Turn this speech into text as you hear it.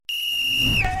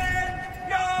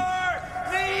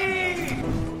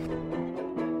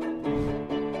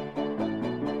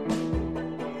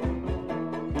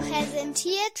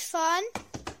Präsentiert von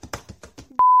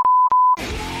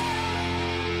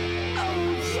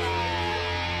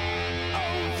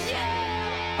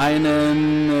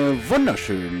Einen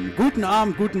wunderschönen guten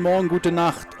Abend, guten Morgen, gute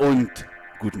Nacht und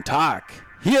guten Tag.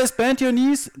 Hier ist Bernd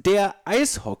Jonis, der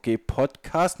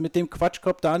Eishockey-Podcast mit dem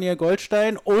Quatschkopf Daniel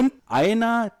Goldstein und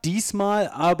einer diesmal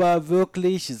aber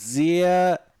wirklich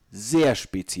sehr, sehr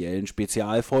speziellen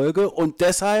Spezialfolge und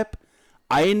deshalb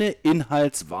eine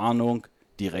Inhaltswarnung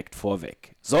direkt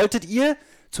vorweg. Solltet ihr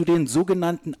zu den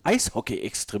sogenannten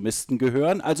Eishockey-Extremisten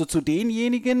gehören, also zu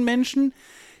denjenigen Menschen,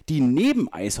 die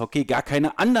neben Eishockey gar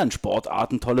keine anderen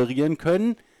Sportarten tolerieren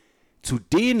können, zu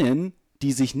denen,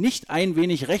 die sich nicht ein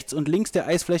wenig rechts und links der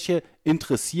Eisfläche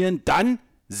interessieren, dann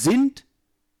sind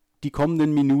die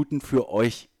kommenden Minuten für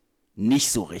euch nicht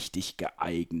so richtig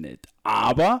geeignet.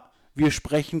 Aber wir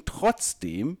sprechen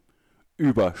trotzdem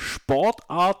über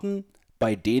Sportarten,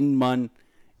 bei denen man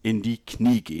in die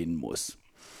Knie gehen muss.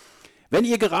 Wenn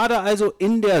ihr gerade also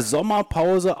in der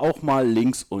Sommerpause auch mal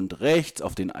links und rechts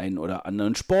auf den einen oder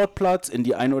anderen Sportplatz, in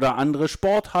die ein oder andere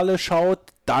Sporthalle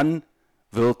schaut, dann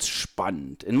wird's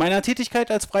spannend. In meiner Tätigkeit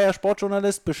als freier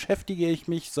Sportjournalist beschäftige ich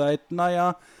mich seit,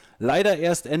 leider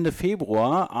erst Ende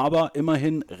Februar, aber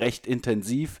immerhin recht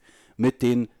intensiv mit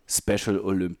den Special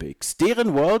Olympics.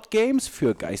 Deren World Games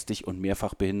für geistig und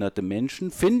mehrfach behinderte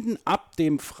Menschen finden ab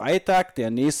dem Freitag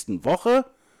der nächsten Woche,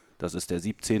 das ist der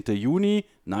 17. Juni,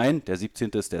 nein, der 17.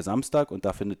 ist der Samstag und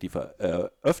da findet die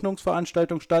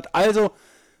Eröffnungsveranstaltung statt, also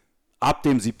ab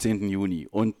dem 17. Juni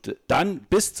und dann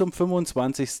bis zum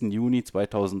 25. Juni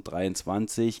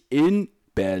 2023 in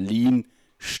Berlin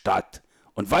statt.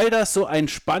 Und weil das so ein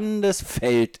spannendes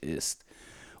Feld ist,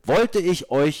 wollte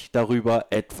ich euch darüber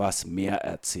etwas mehr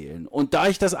erzählen. Und da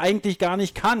ich das eigentlich gar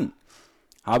nicht kann,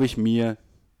 habe ich mir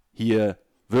hier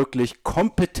wirklich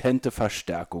kompetente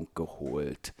Verstärkung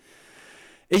geholt.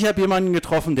 Ich habe jemanden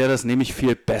getroffen, der das nämlich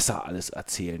viel besser alles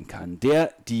erzählen kann,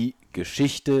 der die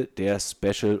Geschichte der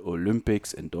Special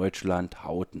Olympics in Deutschland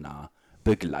hautnah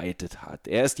begleitet hat.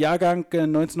 Er ist Jahrgang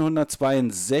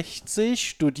 1962,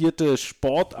 studierte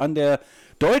Sport an der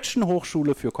Deutschen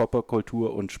Hochschule für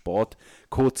Körperkultur und Sport,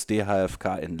 kurz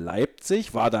DHFK in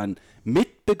Leipzig, war dann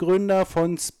Mitbegründer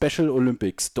von Special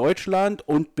Olympics Deutschland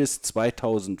und bis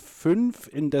 2005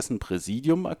 in dessen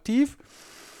Präsidium aktiv.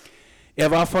 Er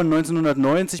war von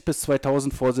 1990 bis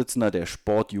 2000 Vorsitzender der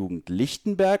Sportjugend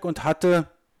Lichtenberg und hatte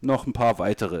noch ein paar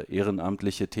weitere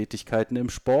ehrenamtliche Tätigkeiten im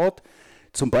Sport.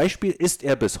 Zum Beispiel ist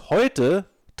er bis heute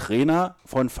Trainer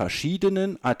von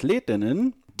verschiedenen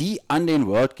Athletinnen, die an den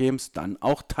World Games dann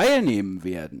auch teilnehmen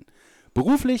werden.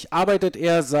 Beruflich arbeitet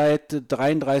er seit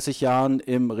 33 Jahren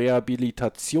im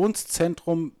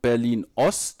Rehabilitationszentrum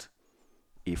Berlin-Ost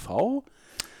e.V.,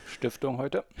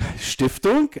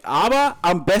 Stiftung, aber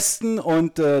am besten,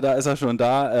 und da ist er schon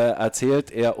da,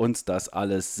 erzählt er uns das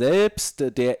alles selbst.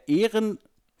 Der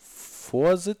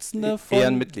Ehrenvorsitzende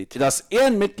das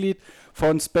Ehrenmitglied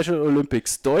von Special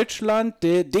Olympics Deutschland,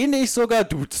 den ich sogar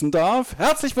duzen darf.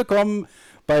 Herzlich willkommen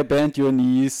bei Bernd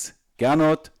Jonis,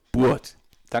 Gernot Buhrt.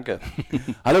 Danke.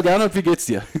 Hallo Gernot, wie geht's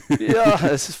dir? Ja,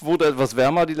 es wurde etwas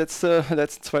wärmer die letzten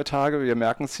 2 Tage, wir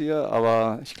merken es hier,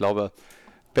 aber ich glaube,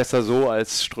 besser so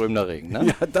als strömender Regen, ne?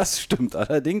 Ja, das stimmt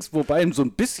allerdings, wobei so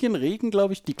ein bisschen Regen,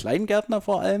 glaube ich, die Kleingärtner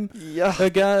vor allem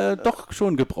doch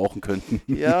schon gebrauchen könnten.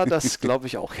 Ja, das glaube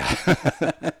ich auch, ja.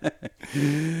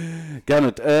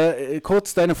 Gernot,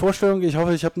 kurz deine Vorstellung. Ich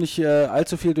hoffe, ich habe nicht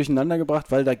allzu viel durcheinander gebracht,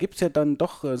 weil da gibt es ja dann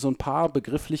doch so ein paar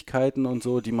Begrifflichkeiten und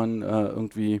so, die man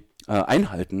irgendwie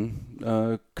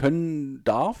einhalten können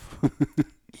darf.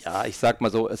 Ja, ich sag mal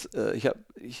so,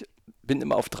 ich bin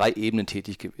immer auf 3 Ebenen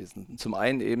tätig gewesen. Zum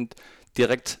einen eben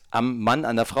direkt am Mann,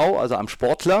 an der Frau, also am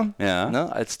Sportler,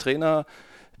 ne, als Trainer.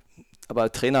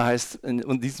 Aber Trainer heißt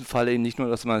in diesem Fall eben nicht nur,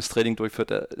 dass man das Training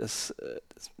durchführt, das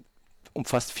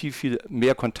umfasst viel, viel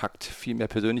mehr Kontakt, viel mehr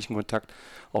persönlichen Kontakt,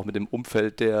 auch mit dem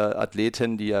Umfeld der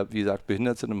Athleten, die ja, wie gesagt,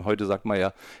 behindert sind. Und heute sagt man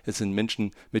ja, es sind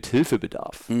Menschen mit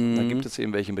Hilfebedarf. Da gibt es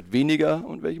eben welche mit weniger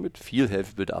und welche mit viel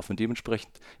Hilfebedarf. Und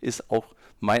dementsprechend ist auch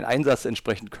mein Einsatz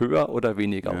entsprechend höher oder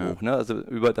weniger hoch, ne? Also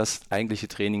über das eigentliche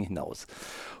Training hinaus.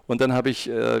 Und dann habe ich,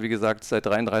 wie gesagt, seit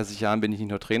 33 Jahren bin ich nicht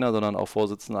nur Trainer, sondern auch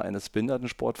Vorsitzender eines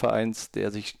Behindertensportvereins, der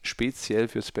sich speziell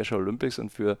für Special Olympics und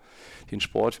für den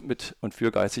Sport mit und für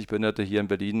geistig Behinderte hier in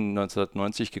Berlin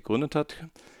 1990 gegründet hat.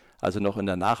 Also noch in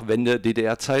der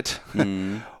Nachwende-DDR-Zeit.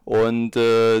 Und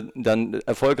dann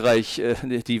erfolgreich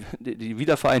die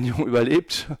Wiedervereinigung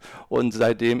überlebt und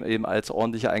seitdem eben als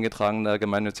ordentlicher eingetragener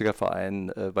gemeinnütziger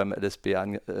Verein beim LSB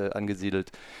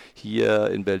angesiedelt, hier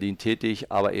in Berlin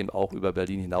tätig, aber eben auch über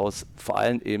Berlin hinaus, vor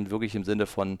allem eben wirklich im Sinne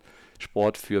von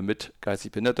Sport für mit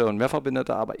geistig Behinderte und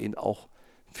Mehrfachbehinderte, aber eben auch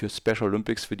für Special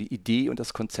Olympics, für die Idee und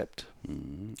das Konzept.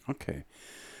 Okay.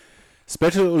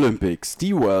 Special Olympics,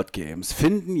 die World Games,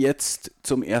 finden jetzt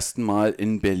zum ersten Mal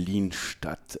in Berlin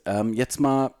statt. Jetzt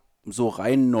mal so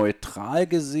rein neutral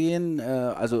gesehen,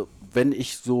 also wenn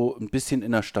ich so ein bisschen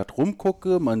in der Stadt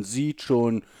rumgucke, man sieht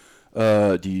schon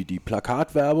die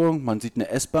Plakatwerbung, man sieht eine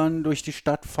S-Bahn durch die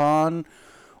Stadt fahren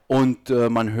und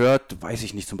man hört, weiß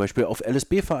ich nicht, zum Beispiel auf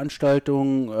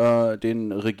LSB-Veranstaltungen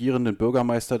den regierenden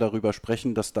Bürgermeister darüber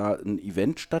sprechen, dass da ein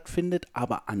Event stattfindet,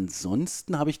 aber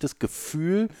ansonsten habe ich das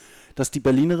Gefühl, dass die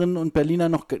Berlinerinnen und Berliner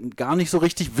noch gar nicht so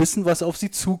richtig wissen, was auf sie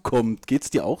zukommt. Geht's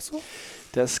dir auch so?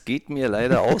 Das geht mir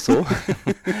leider auch so,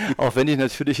 auch wenn ich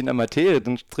natürlich in der Materie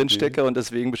drin stecke und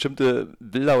deswegen bestimmte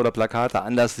Bilder oder Plakate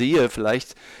anders sehe,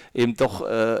 vielleicht eben doch,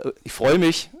 ich freue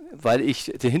mich, weil ich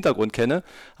den Hintergrund kenne,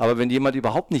 aber wenn jemand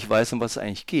überhaupt nicht weiß, um was es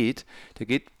eigentlich geht, der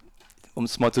geht, um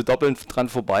es mal zu doppeln, dran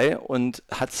vorbei und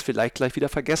hat es vielleicht gleich wieder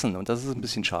vergessen und das ist ein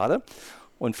bisschen schade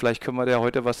und vielleicht können wir ja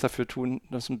heute was dafür tun,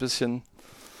 das ein bisschen,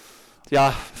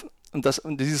 ja,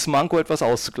 und dieses Manko etwas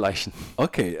auszugleichen.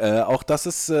 Okay, auch das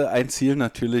ist ein Ziel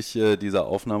natürlich dieser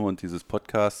Aufnahme und dieses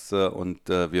Podcasts und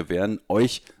wir werden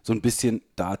euch so ein bisschen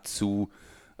dazu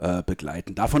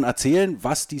begleiten. Davon erzählen,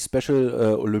 was die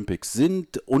Special Olympics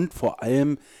sind und vor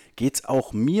allem geht es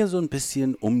auch mir so ein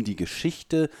bisschen um die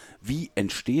Geschichte, wie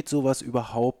entsteht sowas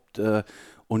überhaupt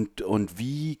und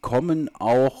wie kommen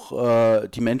auch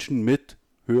die Menschen mit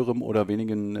höherem oder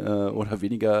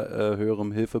weniger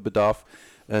höherem Hilfebedarf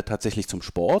tatsächlich zum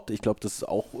Sport. Ich glaube, das ist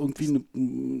auch irgendwie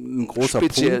ein großer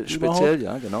Punkt Speziell,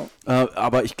 ja, genau.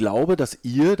 Aber ich glaube, dass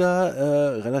ihr da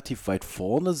relativ weit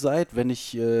vorne seid, wenn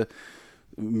ich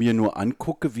mir nur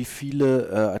angucke, wie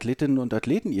viele Athletinnen und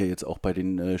Athleten ihr jetzt auch bei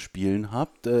den Spielen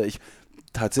habt.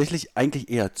 Tatsächlich eigentlich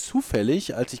eher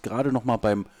zufällig, als ich gerade noch mal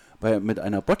mit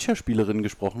einer Boccia-Spielerin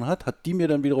gesprochen hat die mir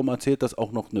dann wiederum erzählt, dass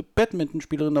auch noch eine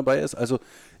Badmintonspielerin dabei ist. Also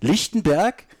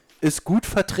Lichtenberg ist gut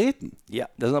vertreten. Ja,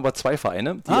 das sind aber zwei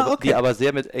Vereine, okay. die aber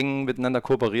sehr eng miteinander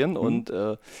kooperieren und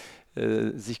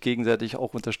sich gegenseitig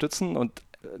auch unterstützen und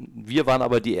wir waren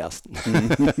aber die Ersten.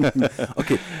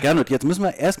 Okay, Gernot, jetzt müssen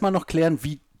wir erstmal noch klären,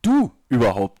 wie du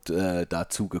überhaupt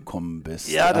dazu gekommen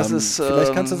bist. Ja, das ist...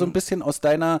 Vielleicht kannst du so ein bisschen aus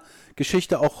deiner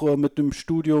Geschichte auch mit dem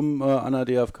Studium an der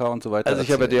DFK und so weiter Also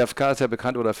ich habe DFK, ist ja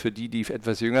bekannt, oder für die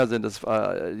etwas jünger sind, das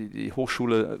war die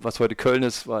Hochschule, was heute Köln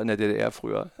ist, war in der DDR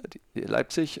früher die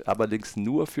Leipzig, allerdings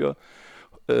nur für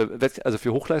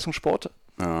Hochleistungssport.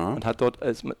 Ja. Und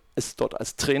ist dort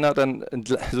als Trainer dann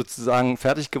sozusagen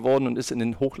fertig geworden und ist in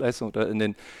den in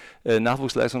den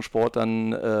Nachwuchsleistungssport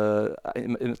dann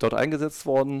dort eingesetzt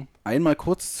worden. Einmal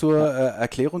kurz zur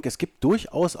Erklärung, es gibt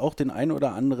durchaus auch den einen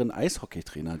oder anderen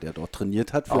Eishockeytrainer, der dort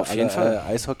trainiert hat, für auf jeden Fall.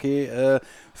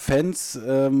 Eishockey-Fans.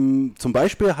 Zum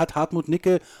Beispiel hat Hartmut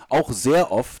Nickel auch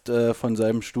sehr oft von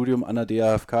seinem Studium an der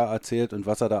DAFK erzählt und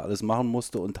was er da alles machen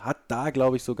musste und hat da,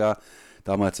 glaube ich, sogar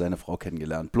damals seine Frau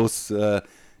kennengelernt. Bloß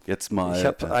jetzt mal. Ich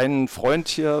habe einen Freund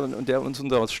hier, der uns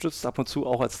unterstützt, ab und zu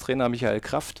auch als Trainer, Michael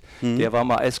Kraft. Der war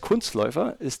mal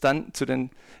Eiskunstläufer, ist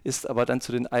aber dann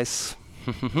zu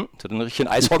den richtigen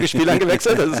Eishockeyspielern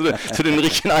gewechselt, also zu den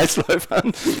richtigen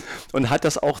Eisläufern und hat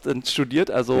das auch dann studiert,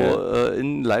 also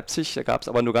in Leipzig, da gab es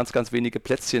aber nur ganz, ganz wenige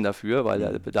Plätzchen dafür, weil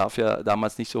der Bedarf ja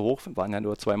damals nicht so hoch, waren ja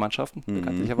nur 2 Mannschaften,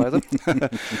 bekanntlicherweise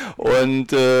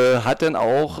und hat dann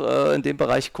auch in dem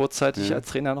Bereich kurzzeitig als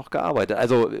Trainer noch gearbeitet.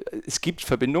 Also es gibt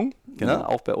Verbindungen, ne,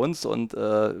 auch bei uns und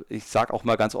ich sage auch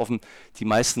mal ganz offen, die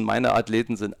meisten meiner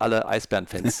Athleten sind alle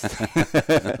Eisbären-Fans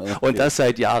und das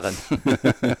seit Jahren.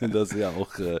 Das ist ja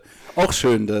auch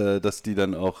schön, dass die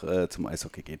dann auch zum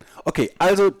Eishockey gehen. Okay,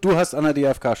 also du hast an der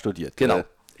DFK studiert. Genau.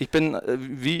 Ich bin,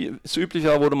 wie es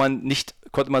üblicher,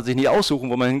 konnte man sich nie aussuchen,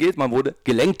 wo man hingeht. Man wurde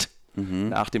gelenkt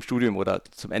nach dem Studium oder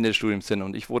zum Ende des Studiums hin.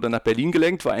 Und ich wurde nach Berlin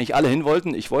gelenkt, weil eigentlich alle hin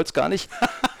wollten. Ich wollte es gar nicht.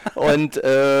 Und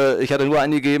ich hatte nur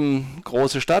angegeben,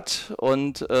 große Stadt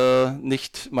und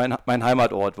nicht mein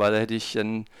Heimatort, weil da hätte ich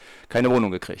keine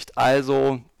Wohnung gekriegt.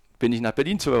 Also bin ich nach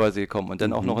Berlin zur Übersee gekommen und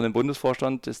dann auch noch in den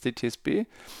Bundesvorstand des DTSB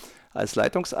als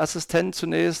Leitungsassistent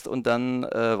zunächst und dann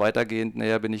weitergehend,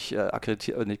 bin ich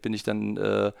akkreditiert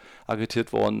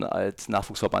worden als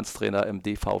Nachwuchsverbandstrainer im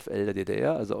DVFL der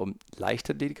DDR, also im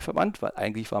Leichtathletikverband, weil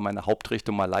eigentlich war meine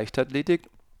Hauptrichtung mal Leichtathletik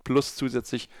plus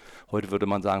zusätzlich, heute würde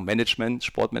man sagen Management,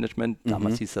 Sportmanagement,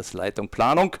 damals hieß das Leitung,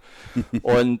 Planung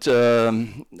und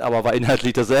aber war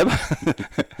inhaltlich dasselbe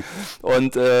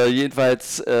und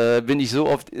jedenfalls bin ich so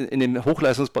oft in den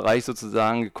Hochleistungsbereich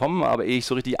sozusagen gekommen, aber ehe ich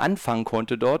so richtig anfangen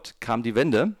konnte dort, kam die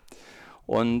Wende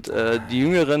und die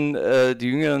jüngeren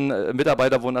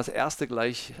Mitarbeiter wurden als erste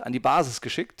gleich an die Basis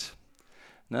geschickt,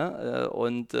 ne?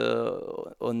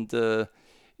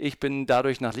 Ich bin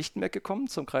dadurch nach Lichtenberg gekommen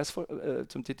zum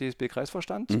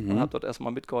TTSB-Kreisvorstand und habe dort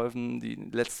erstmal mitgeholfen, die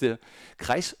letzte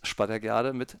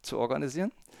Kreisspartakiade mit zu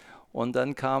organisieren. Und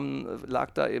dann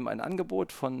lag da eben ein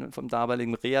Angebot vom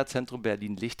damaligen Reha-Zentrum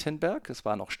Berlin-Lichtenberg. Es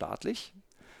war noch staatlich.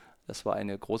 Das war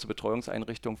eine große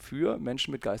Betreuungseinrichtung für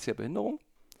Menschen mit geistiger Behinderung,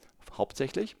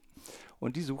 hauptsächlich.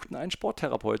 Und die suchten einen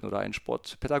Sporttherapeuten oder einen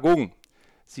Sportpädagogen.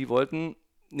 Sie wollten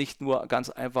nicht nur ganz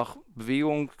einfach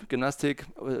Bewegung, Gymnastik,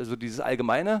 also dieses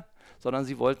Allgemeine, sondern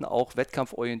sie wollten auch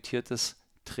wettkampforientiertes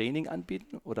Training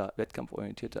anbieten oder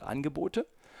wettkampforientierte Angebote.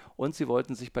 Und sie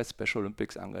wollten sich bei Special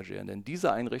Olympics engagieren. Denn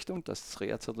diese Einrichtung, das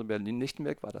Reha-Zentrum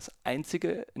Berlin-Lichtenberg, war das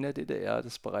einzige in der DDR,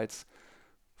 das bereits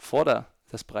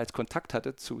Kontakt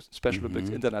hatte zu Special Olympics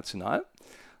international,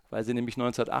 weil sie nämlich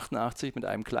 1988 mit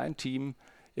einem kleinen Team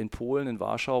in Polen, in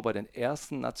Warschau, bei den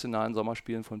ersten nationalen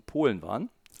Sommerspielen von Polen waren.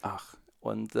 Ach.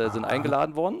 Und sind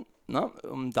eingeladen worden. Ne?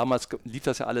 Damals lief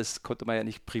das ja alles, konnte man ja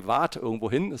nicht privat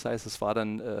irgendwo hin. Das heißt, es war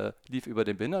dann, lief über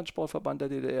den Behindertensportverband der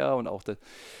DDR und auch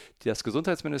das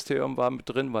Gesundheitsministerium war mit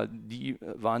drin, weil die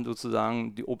waren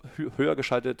sozusagen die höher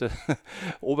geschaltete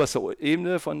oberste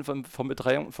Ebene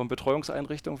von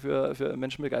Betreuungseinrichtungen für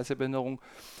Menschen mit geistiger Behinderung.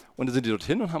 Und dann sind die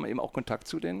dorthin und haben eben auch Kontakt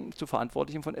zu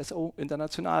Verantwortlichen von SO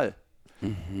International.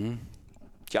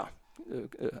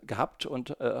 Gehabt und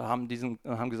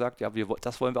haben gesagt, ja,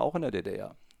 das wollen wir auch in der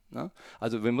DDR. Ne?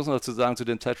 Also wir müssen dazu sagen, zu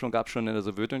dem Zeitpunkt gab es schon in der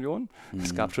Sowjetunion,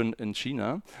 es gab schon in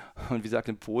China und wie gesagt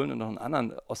in Polen und noch in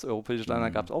anderen osteuropäischen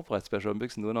Ländern gab es auch bereits Special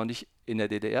Olympics, nur noch nicht in der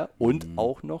DDR und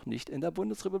auch noch nicht in der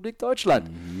Bundesrepublik Deutschland.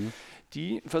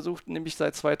 Die versuchten nämlich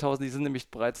die sind nämlich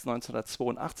bereits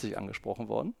 1982 angesprochen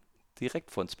worden,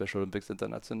 direkt von Special Olympics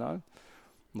International.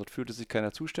 Und dort fühlte sich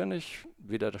keiner zuständig,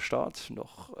 weder der Staat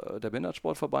noch der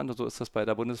Behindertensportverband. Und so ist das bei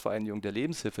der Bundesvereinigung der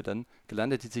Lebenshilfe dann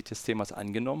gelandet, die sich des Themas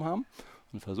angenommen haben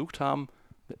und versucht haben,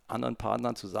 mit anderen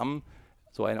Partnern zusammen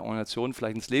so eine Organisation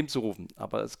vielleicht ins Leben zu rufen.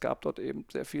 Aber es gab dort eben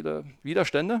sehr viele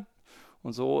Widerstände.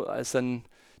 Und so, als dann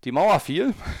die Mauer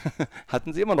fiel,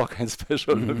 hatten sie immer noch kein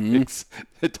Special Olympics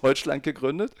in Deutschland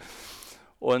gegründet.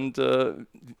 Und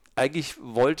eigentlich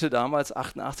wollte damals,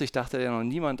 88, dachte ja noch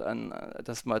niemand an,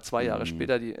 dass mal 2 Jahre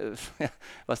später,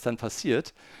 was dann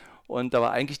passiert. Und da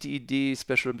war eigentlich die Idee,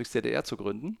 Special Olympics DDR zu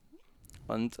gründen.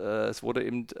 Und es wurde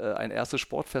eben ein erstes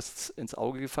Sportfest ins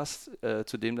Auge gefasst,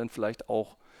 zu dem dann vielleicht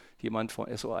auch jemand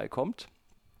von SOI kommt.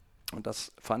 Und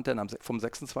das fand dann vom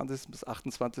 26. bis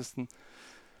 28.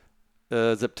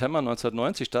 September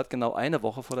 1990 statt, genau eine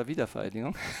Woche vor der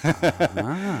Wiedervereinigung.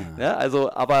 Ja,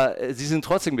 also, aber sie sind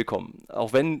trotzdem gekommen,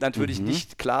 auch wenn natürlich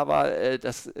nicht klar war,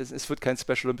 dass es wird kein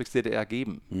Special Olympics DDR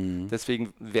geben.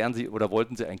 Deswegen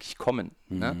wollten sie eigentlich kommen.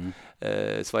 Ne?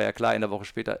 Es war ja klar, eine Woche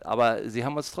später. Aber sie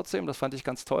haben uns trotzdem, das fand ich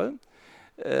ganz toll,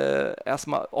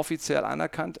 erstmal offiziell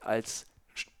anerkannt als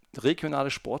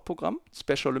regionales Sportprogramm,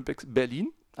 Special Olympics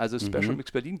Berlin. Also Special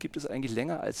Olympics Berlin gibt es eigentlich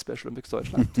länger als Special Olympics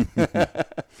Deutschland.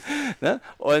 Ne?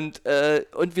 Und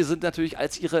wir sind natürlich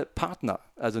als ihre Partner,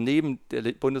 also neben der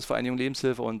Bundesvereinigung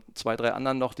Lebenshilfe und 2, 3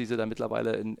 anderen noch, die sie da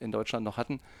mittlerweile in Deutschland noch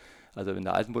hatten, also in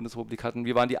der alten Bundesrepublik hatten.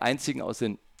 Wir waren die einzigen aus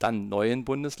den dann neuen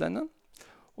Bundesländern.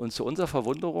 Und zu unserer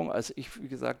Verwunderung, als ich, wie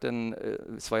gesagt,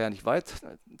 es war ja nicht weit,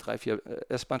 3, 4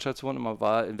 S-Bahn-Stationen, und man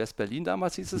war in West-Berlin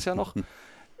damals, hieß es ja noch,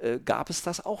 gab es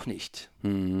das auch nicht.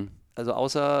 Also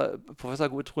außer Professor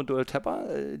Gudrun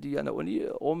Tepper, die an der Uni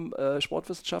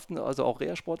Sportwissenschaften, also auch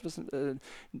Reha-Sportwissenschaften,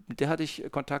 mit der hatte ich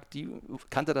Kontakt, die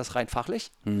kannte das rein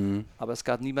fachlich, aber es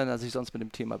gab niemanden, der sich sonst mit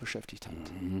dem Thema beschäftigt hat.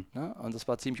 Ja, und das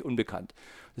war ziemlich unbekannt.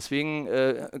 Deswegen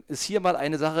ist hier mal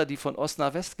eine Sache, die von Ost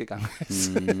nach West gegangen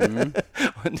ist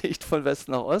und nicht von West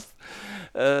nach Ost.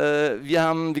 Wir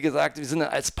haben, wie gesagt, wir sind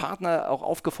als Partner auch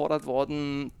aufgefordert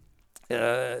worden,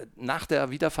 nach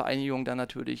der Wiedervereinigung dann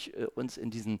natürlich uns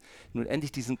nun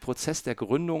endlich diesen Prozess der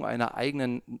Gründung einer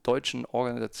eigenen deutschen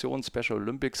Organisation Special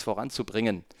Olympics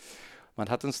voranzubringen. Man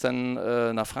hat uns dann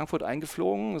nach Frankfurt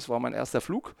eingeflogen, das war mein erster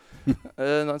Flug,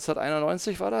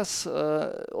 1991 war das,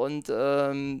 und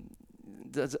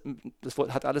das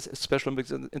hat alles Special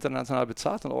Olympics international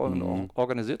bezahlt und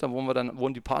organisiert. Dann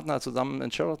wurden die Partner zusammen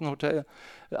ins Sheraton Hotel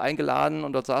eingeladen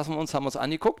und dort saßen wir uns, haben uns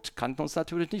angeguckt, kannten uns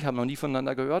natürlich nicht, haben noch nie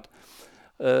voneinander gehört,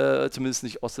 zumindest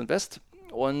nicht Ost und West.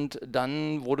 Und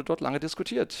dann wurde dort lange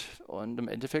diskutiert. Und im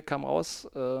Endeffekt kam raus,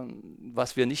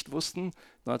 was wir nicht wussten,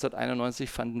 1991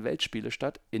 fanden Weltspiele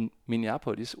statt in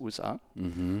Minneapolis, USA.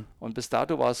 Und bis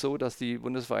dato war es so, dass die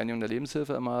Bundesvereinigung der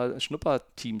Lebenshilfe immer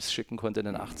Schnupperteams schicken konnte in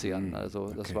den 80ern.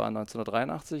 Also das war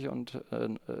 1983 und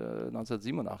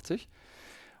 1987.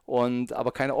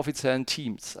 Aber keine offiziellen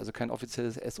Teams, also kein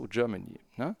offizielles SO Germany.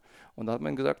 Ne? Und da hat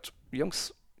man gesagt,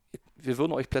 Jungs, wir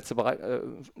würden euch Plätze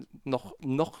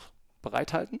noch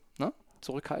bereithalten, ne?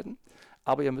 Zurückhalten,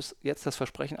 aber ihr müsst jetzt das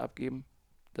Versprechen abgeben,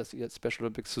 dass ihr Special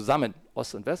Olympics zusammen,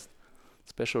 Ost und West,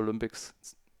 Special Olympics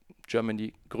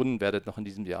Germany gründen werdet noch in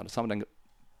diesem Jahr. Und das haben wir dann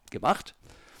gemacht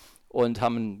und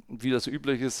haben, wie das so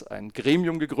üblich ist, ein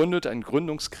Gremium gegründet, ein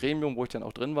Gründungsgremium, wo ich dann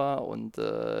auch drin war, und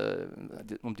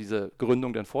um diese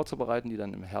Gründung dann vorzubereiten, die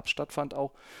dann im Herbst stattfand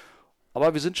auch.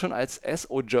 Aber wir sind schon als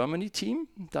SO Germany Team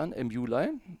dann im Juli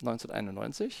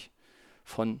 1991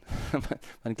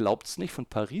 man glaubt es nicht, von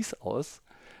Paris aus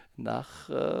nach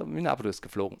Minneapolis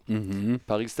geflogen.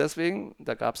 Paris deswegen,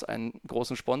 da gab es einen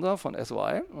großen Sponsor von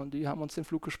SOI und die haben uns den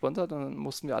Flug gesponsert, und dann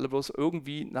mussten wir alle bloß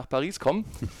irgendwie nach Paris kommen.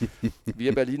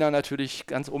 Wir Berliner natürlich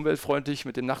ganz umweltfreundlich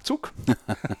mit dem Nachtzug.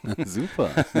 Super.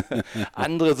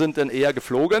 Andere sind dann eher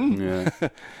geflogen. Ja.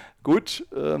 Gut,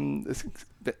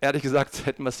 ehrlich gesagt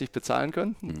hätten wir es nicht bezahlen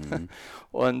können.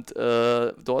 Und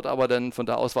dort aber dann, von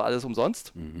da aus war alles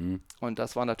umsonst. Und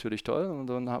das war natürlich toll. Und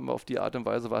dann haben wir auf die Art und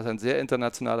Weise, war es ein sehr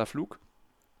internationaler Flug.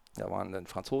 Da waren dann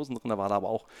Franzosen drin, da waren aber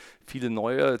auch viele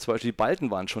neue, zum Beispiel die Balten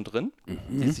waren schon drin,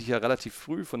 die sich ja relativ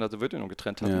früh von der Sowjetunion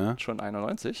getrennt hatten, schon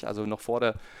 91, also noch vor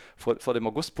dem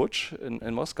Augustputsch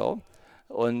in Moskau.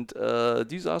 Und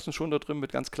die saßen schon da drin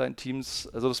mit ganz kleinen Teams.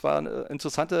 Also das war eine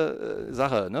interessante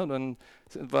Sache. Ne? Dann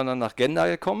sind wir dann nach Genda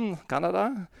gekommen,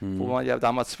 Kanada, wo man ja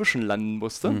damals zwischenlanden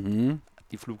musste.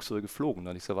 Die Flugzeuge flogen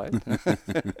noch nicht so weit.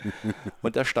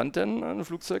 Und da stand dann ein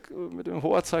Flugzeug mit dem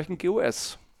Hoherzeichen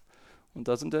GUS. Und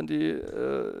da sind dann die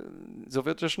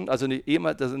sowjetischen, also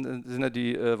da sind ja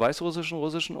die weißrussischen,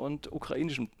 russischen und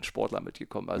ukrainischen Sportler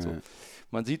mitgekommen. Also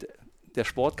man sieht, der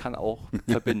Sport kann auch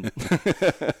verbinden.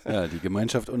 Ja, die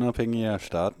Gemeinschaft unabhängiger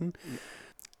Staaten.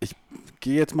 Ich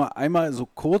gehe jetzt mal einmal so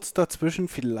kurz dazwischen,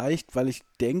 vielleicht, weil ich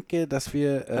denke, dass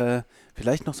wir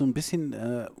vielleicht noch so ein bisschen,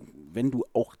 wenn du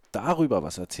auch darüber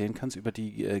was erzählen kannst, über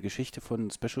die Geschichte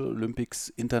von Special Olympics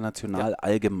international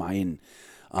allgemein.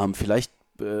 Vielleicht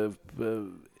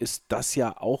ist das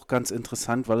ja auch ganz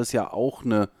interessant, weil es ja auch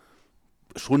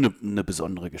schon eine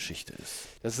besondere Geschichte ist.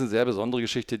 Das ist eine sehr besondere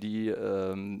Geschichte, die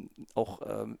auch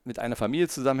mit einer Familie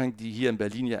zusammenhängt, die hier in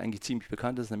Berlin ja eigentlich ziemlich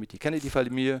bekannt ist, nämlich die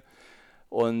Kennedy-Familie.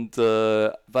 Und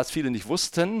was viele nicht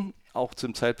wussten, auch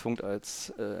zum Zeitpunkt,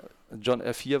 als John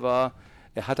F. hier war,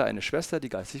 er hatte eine Schwester, die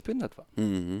geistig behindert war.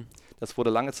 Das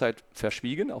wurde lange Zeit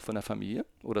verschwiegen, auch von der Familie,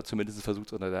 oder zumindest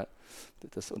versucht,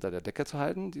 das unter der Decke zu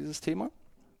halten, dieses Thema.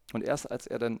 Und erst als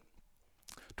er dann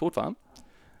tot war,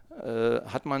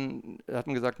 hat man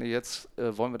gesagt, nee, jetzt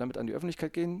wollen wir damit an die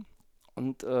Öffentlichkeit gehen,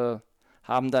 und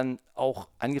haben dann auch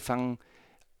angefangen,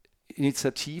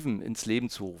 Initiativen ins Leben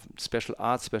zu rufen. Special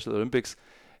Arts, Special Olympics.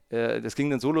 Das ging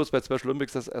dann so los bei Special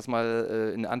Olympics, dass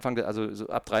erstmal also so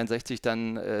ab 63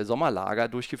 dann Sommerlager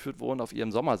durchgeführt wurden auf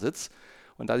ihrem Sommersitz.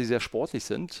 Und da sie sehr sportlich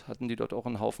sind, hatten die dort auch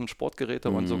einen Haufen Sportgeräte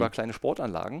und sogar kleine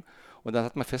Sportanlagen. Und dann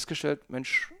hat man festgestellt,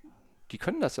 Mensch, die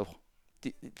können das auch.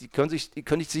 Die können sich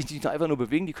nicht einfach nur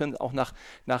bewegen, die können auch nach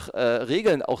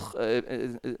Regeln auch,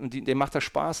 denen macht das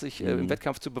Spaß, sich im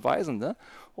Wettkampf zu beweisen. Ne?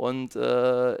 Und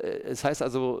es heißt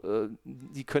also,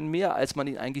 die können mehr, als man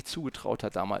ihnen eigentlich zugetraut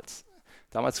hat damals.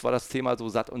 Damals war das Thema so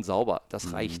satt und sauber,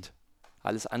 das reicht.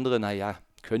 Alles andere, naja,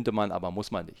 könnte man, aber muss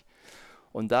man nicht.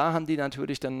 Und da haben die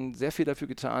natürlich dann sehr viel dafür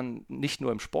getan, nicht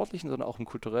nur im sportlichen, sondern auch im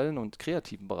kulturellen und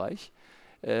kreativen Bereich,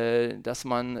 dass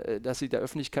sie der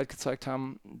Öffentlichkeit gezeigt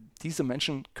haben, diese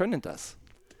Menschen können das.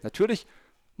 Natürlich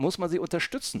muss man sie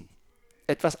unterstützen.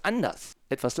 Etwas anders,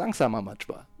 etwas langsamer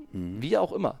manchmal, wie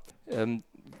auch immer.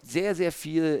 Sehr, sehr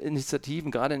viele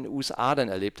Initiativen, gerade in den USA, dann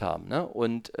erlebt haben. Ne?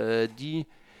 Und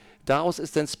daraus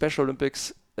ist dann Special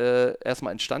Olympics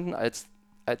erstmal entstanden als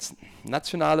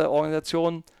nationale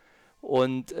Organisation.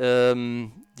 Und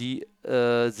die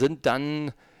sind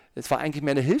dann, es war eigentlich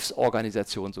mehr eine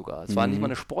Hilfsorganisation sogar. Es war nicht mal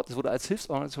eine Sport, es wurde als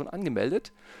Hilfsorganisation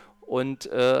angemeldet und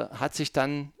hat sich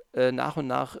dann nach und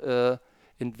nach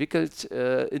entwickelt,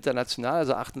 international,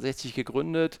 also 68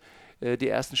 gegründet. Die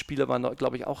ersten Spiele waren,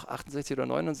 glaube ich, auch 68 oder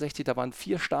 69, da waren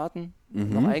 4 Staaten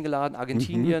noch eingeladen,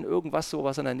 Argentinien, irgendwas so,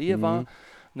 was in der Nähe war.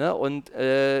 Ne? Und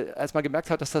als man gemerkt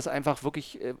hat, dass das einfach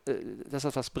wirklich, dass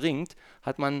das was bringt,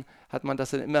 hat man das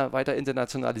dann immer weiter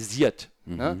internationalisiert.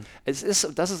 Ne? Das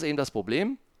ist eben das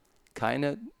Problem,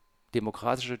 keine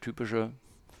demokratische, typische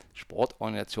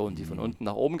Sportorganisation, die von unten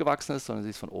nach oben gewachsen ist, sondern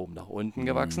sie ist von oben nach unten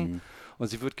gewachsen und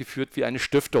sie wird geführt wie eine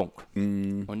Stiftung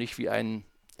und nicht wie ein,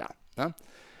 ne?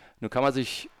 Nun kann man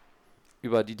sich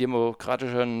über die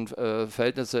demokratischen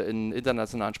Verhältnisse in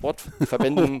internationalen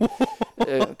Sportverbänden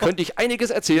könnte ich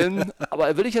einiges erzählen,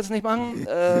 aber will ich jetzt nicht machen,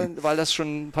 weil das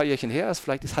schon ein paar Jährchen her ist.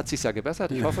 Vielleicht hat es sich ja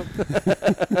gebessert, ich hoffe.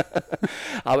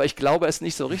 Aber ich glaube es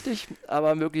nicht so richtig,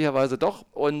 aber möglicherweise doch.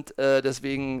 Und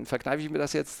deswegen verkneife ich mir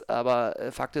das jetzt. Aber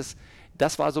Fakt ist,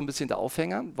 das war so ein bisschen der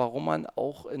Aufhänger, warum man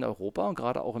auch in Europa und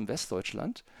gerade auch in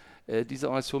Westdeutschland diese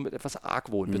Organisation mit etwas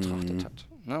Argwohn betrachtet hat.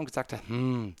 Ne, und gesagt hat,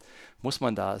 muss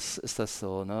man das, ist das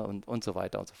so, ne? Und so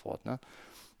weiter und so fort. Ne?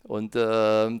 Und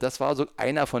das war so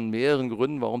einer von mehreren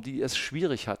Gründen, warum die es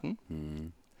schwierig hatten,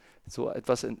 so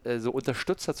etwas, so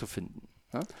Unterstützer zu finden.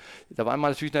 Ne? Da war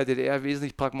man natürlich in der DDR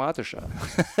wesentlich pragmatischer.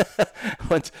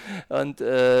 und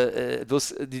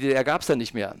bloß die DDR gab es dann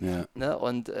nicht mehr. Ja. Ne?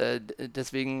 Und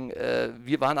deswegen,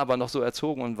 wir waren aber noch so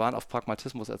erzogen und waren auf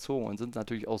Pragmatismus erzogen und sind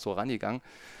natürlich auch so rangegangen.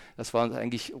 Das war uns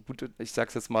eigentlich, gut, ich sage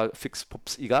es jetzt mal, fix,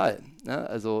 pups, egal. Ne?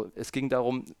 Also es ging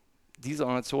darum, diese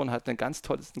Organisation hat ein ganz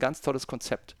tolles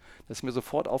Konzept. Das ist mir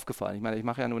sofort aufgefallen. Ich meine, ich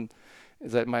mache ja nun,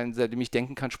 seitdem ich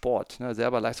denken kann, Sport. Ne?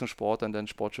 Selber Leistungssport, dann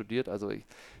Sport studiert. Also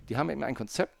die haben eben ein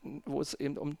Konzept, wo es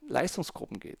eben um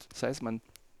Leistungsgruppen geht. Das heißt, man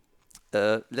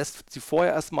lässt sie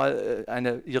vorher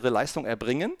erstmal ihre Leistung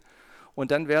erbringen.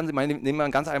 Und dann werden sie, nehmen wir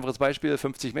ein ganz einfaches Beispiel,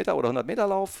 50 Meter oder 100 Meter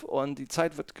Lauf und die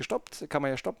Zeit wird gestoppt, kann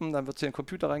man ja stoppen, dann wird sie in den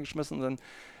Computer reingeschmissen und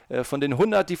dann von den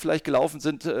 100, die vielleicht gelaufen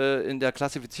sind in der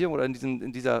Klassifizierung oder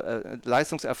in dieser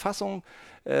Leistungserfassung,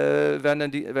 werden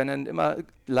dann immer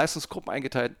Leistungsgruppen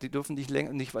eingeteilt, die dürfen nicht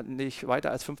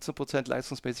weiter als 15%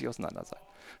 leistungsmäßig auseinander sein.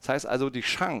 Das heißt also, die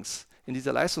Chance in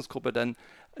dieser Leistungsgruppe dann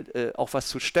auch was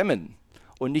zu stemmen,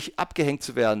 und nicht abgehängt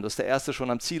zu werden, dass der Erste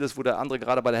schon am Ziel ist, wo der andere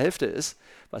gerade bei der Hälfte ist,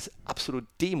 was absolut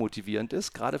demotivierend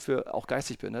ist, gerade für auch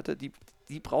geistig Behinderte, die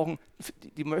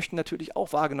möchten natürlich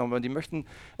auch wahrgenommen werden, die möchten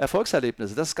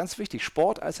Erfolgserlebnisse. Das ist ganz wichtig,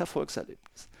 Sport als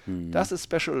Erfolgserlebnis. Das ist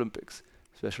Special Olympics.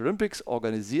 Special Olympics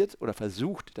organisiert oder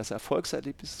versucht, das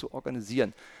Erfolgserlebnis zu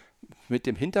organisieren. Mit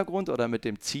dem Hintergrund oder mit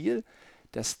dem Ziel,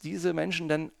 dass diese Menschen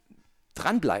dann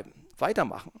dranbleiben,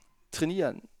 weitermachen,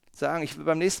 trainieren, sagen, ich will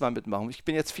beim nächsten Mal mitmachen, ich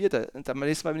bin jetzt Vierter, und dann beim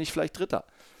nächsten Mal bin ich vielleicht Dritter.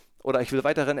 Oder ich will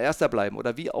weiterhin Erster bleiben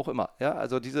oder wie auch immer. Ja,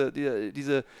 also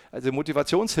diese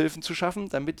Motivationshilfen zu schaffen,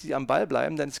 damit sie am Ball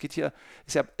bleiben, denn es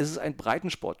ist ein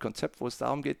Breitensportkonzept, wo es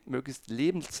darum geht, möglichst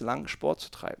lebenslang Sport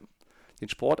zu treiben. Den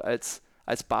Sport als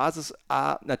Basis,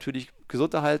 natürlich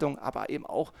Gesunderhaltung, aber eben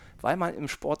auch, weil man im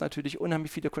Sport natürlich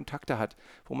unheimlich viele Kontakte hat,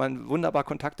 wo man wunderbar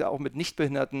Kontakte auch mit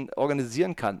Nichtbehinderten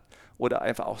organisieren kann oder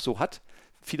einfach auch so hat.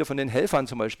 Viele von den Helfern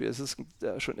zum Beispiel, es ist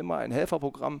schon immer ein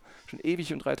Helferprogramm, schon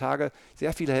ewig und 3 Tage.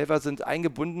 Sehr viele Helfer sind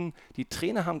eingebunden. Die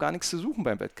Trainer haben gar nichts zu suchen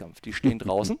beim Wettkampf. Die stehen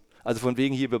draußen. Also von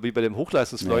wegen hier wie bei den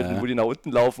Hochleistungsleuten, wo die nach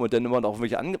unten laufen und dann immer noch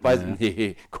welche anweisen.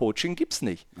 Nee, Coaching gibt es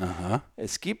nicht. Aha.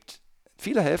 Es gibt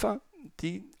viele Helfer,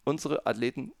 die unsere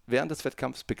Athleten während des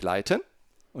Wettkampfs begleiten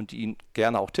und die ihnen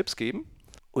gerne auch Tipps geben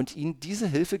und ihnen diese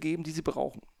Hilfe geben, die sie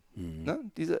brauchen. Ne?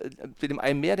 Dem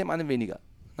einen mehr, dem anderen weniger.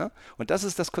 Ja? Und das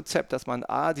ist das Konzept, dass man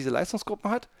diese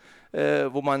Leistungsgruppen hat,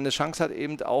 wo man eine Chance hat,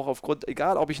 eben auch aufgrund,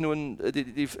 egal ob ich nun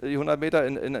die 100 Meter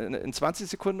in 20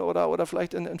 Sekunden oder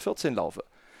vielleicht in 14 laufe.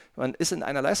 Man ist in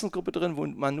einer Leistungsgruppe drin, wo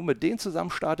man nur mit denen zusammen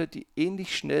startet, die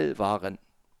ähnlich schnell waren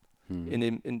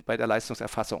bei der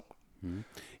Leistungserfassung.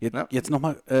 Jetzt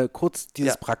nochmal kurz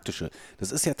dieses Praktische.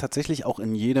 Das ist ja tatsächlich auch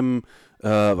in jedem,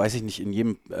 in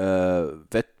jedem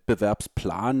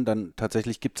Wettbewerbsplan, dann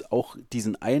tatsächlich gibt es auch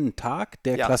diesen einen Tag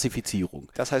der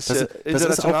Klassifizierung. Das heißt, das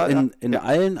ist auch in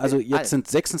allen, also jetzt sind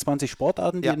 26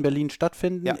 Sportarten, die in Berlin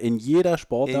stattfinden. Ja. In jeder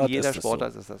Sportart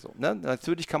ist das so. Ne?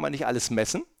 Natürlich kann man nicht alles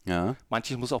messen. Ja.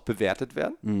 Manches muss auch bewertet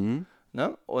werden. Mhm.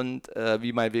 Ne? Und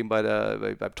wie meinetwegen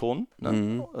beim Turnen,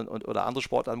 ne? Oder andere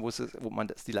Sportarten, wo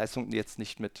man die Leistung jetzt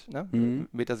nicht mit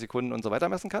Metersekunden und so weiter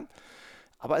messen kann.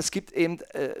 Aber es gibt eben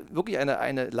wirklich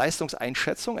eine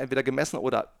Leistungseinschätzung, entweder gemessen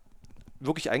oder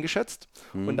wirklich eingeschätzt.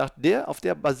 Und auf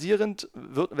der basierend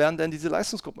werden dann diese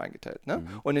Leistungsgruppen eingeteilt. Ne?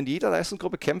 Und in jeder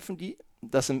Leistungsgruppe kämpfen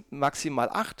das sind maximal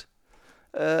 8,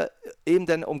 eben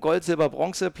dann um Gold, Silber,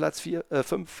 Bronze, Platz 4,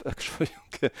 5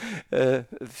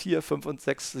 und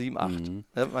 6, 7, 8.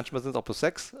 Manchmal sind es auch plus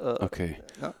 6. Okay.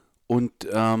 Ja.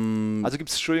 Und, also es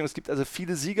gibt also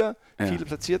viele Sieger, viele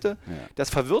Platzierte. Ja.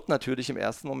 Das verwirrt natürlich im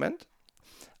ersten Moment,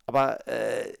 aber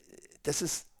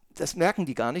das merken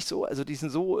die gar nicht so. Also die sind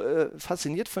so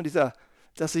fasziniert von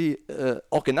dass sie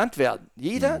auch genannt werden.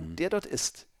 Jeder, der dort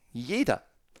ist, jeder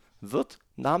wird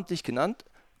namentlich genannt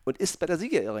und ist bei der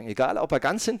Siegerehrung, egal ob er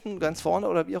ganz hinten, ganz vorne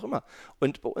oder wie auch immer.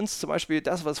 Und bei uns zum Beispiel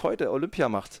das, was heute Olympia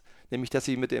macht, nämlich, dass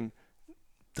sie mit dem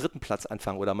 3. Platz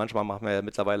anfangen oder manchmal machen wir ja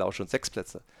mittlerweile auch schon 6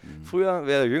 Plätze. Früher,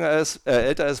 wer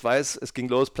älter ist, weiß, es ging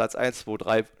los, Platz 1, 2,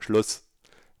 3, Schluss.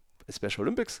 Bei Special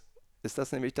Olympics das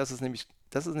ist nämlich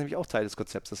auch Teil des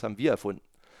Konzepts, das haben wir erfunden,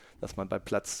 dass man bei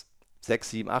Platz 6,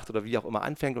 7, 8 oder wie auch immer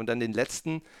anfängt und dann den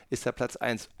letzten ist der Platz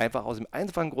 1. Einfach aus dem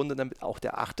einfachen Grunde, damit auch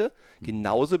der 8.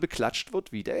 genauso beklatscht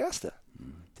wird wie der 1.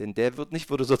 Denn der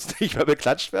würde sonst nicht mehr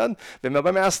beklatscht werden, wenn wir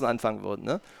beim 1. anfangen würden.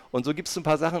 Ne? Und so gibt es ein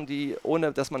paar Sachen, die,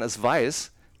 ohne dass man es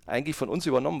weiß, eigentlich von uns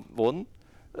übernommen wurden,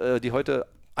 die heute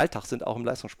Alltag sind, auch im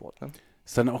Leistungssport. Ne?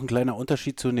 Ist dann auch ein kleiner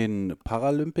Unterschied zu den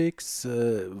Paralympics,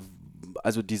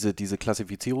 also diese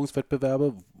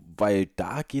Klassifizierungswettbewerbe, weil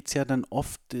da geht es ja dann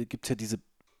oft, gibt es ja diese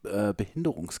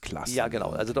Behinderungsklassen. Ja,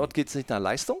 genau. Also dort geht es nicht nach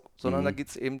Leistung, sondern da geht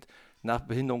es eben nach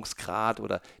Behinderungsgrad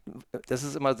oder das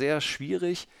ist immer sehr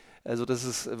schwierig. Also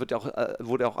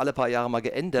wurde auch alle paar Jahre mal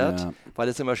geändert, weil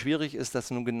es immer schwierig ist, das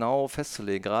nun genau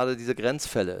festzulegen. Gerade diese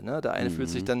Grenzfälle. Ne? Der eine fühlt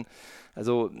sich dann,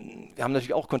 also wir haben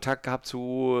natürlich auch Kontakt gehabt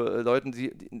zu Leuten,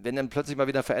 die, wenn dann plötzlich mal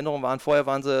wieder Veränderungen waren, vorher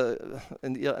waren sie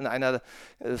in einer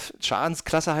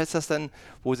Schadensklasse, heißt das dann,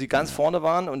 wo sie ganz vorne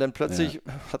waren und dann plötzlich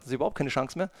hatten sie überhaupt keine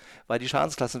Chance mehr, weil die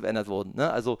Schadensklassen verändert wurden.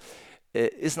 Ne? Also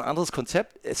ist ein anderes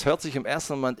Konzept. Es hört sich im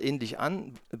ersten Moment ähnlich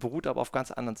an, beruht aber auf ganz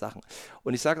anderen Sachen.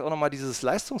 Und ich sage auch nochmal, dieses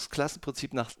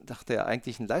Leistungsklassenprinzip nach der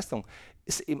eigentlichen Leistung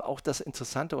ist eben auch das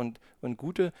Interessante und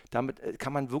Gute. Damit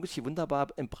kann man wirklich wunderbar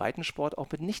im Breitensport auch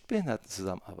mit Nichtbehinderten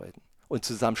zusammenarbeiten und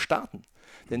zusammen starten.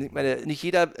 Denn ich meine, nicht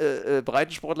jeder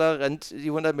Breitensportler rennt die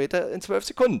 100 Meter in 12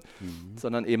 Sekunden,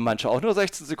 sondern eben manche auch nur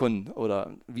 16 Sekunden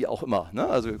oder wie auch immer. Ne?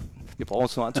 Also wir brauchen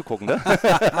uns nur anzugucken. Ne?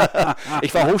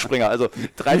 Ich war Hochspringer, also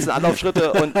 13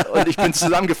 Anlaufschritte und ich bin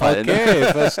zusammengefallen. Okay,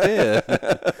 verstehe.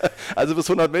 Also bis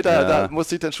 100 Meter, da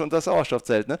musste ich dann schon das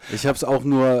Sauerstoffzelt. Ne? Ich habe es auch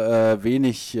nur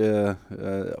wenig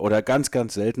oder ganz,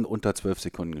 ganz selten unter 12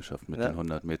 Sekunden geschafft mit den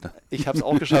 100 Metern. Ich habe es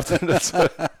auch geschafft.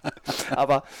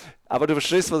 Aber du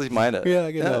verstehst, was ich meine. Ja,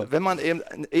 genau. Wenn man eben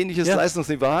ein ähnliches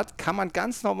Leistungsniveau hat, kann man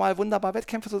ganz normal wunderbar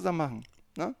Wettkämpfe zusammen machen.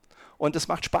 Ne? Und es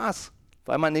macht Spaß,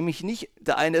 weil man nämlich nicht,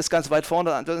 der eine ist ganz weit vorne,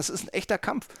 der andere, es ist ein echter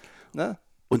Kampf. Ne?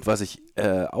 Und was ich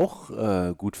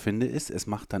auch gut finde, ist, es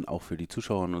macht dann auch für die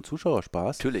Zuschauerinnen und Zuschauer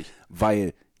Spaß. Natürlich.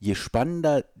 Weil je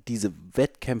spannender diese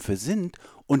Wettkämpfe sind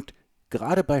und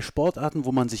gerade bei Sportarten,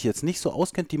 wo man sich jetzt nicht so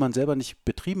auskennt, die man selber nicht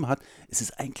betrieben hat, ist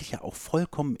es eigentlich ja auch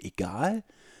vollkommen egal,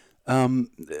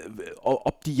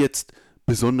 ob die jetzt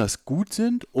besonders gut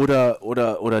sind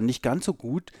oder nicht ganz so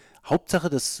gut. Hauptsache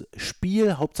das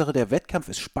Spiel, Hauptsache der Wettkampf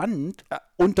ist spannend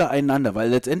untereinander, weil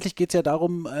letztendlich geht es ja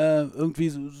darum, irgendwie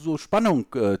so Spannung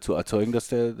zu erzeugen, dass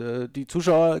die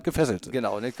Zuschauer gefesselt sind.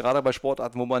 Genau, ne? Gerade bei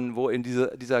Sportarten, wo eben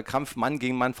dieser Kampf Mann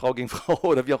gegen Mann, Frau gegen Frau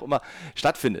oder wie auch immer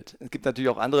stattfindet. Es gibt natürlich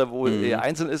auch andere, wo er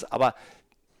einzeln ist, aber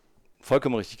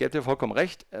vollkommen richtig, ich gebe dir vollkommen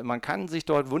recht. Man kann sich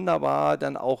dort wunderbar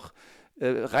dann auch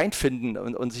reinfinden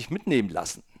und sich mitnehmen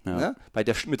lassen, ne?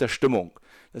 Mit der Stimmung.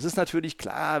 Das ist natürlich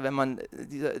klar, wenn man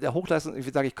der Hochleistung, ich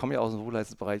will sagen, ich komme ja aus dem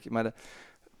Hochleistungsbereich, ich meine,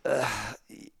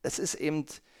 es ist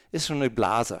schon eine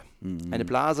Blase. Eine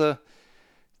Blase,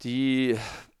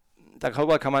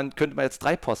 darüber könnte man jetzt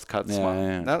 3 Postcards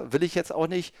machen. Ne? Will ich jetzt auch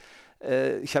nicht.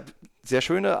 Ich habe sehr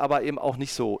schöne, aber eben auch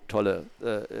nicht so tolle.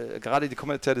 Gerade die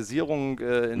Kommerzialisierung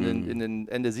in den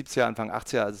Ende 70er, Anfang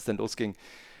 80er, als es dann losging,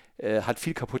 hat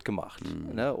viel kaputt gemacht.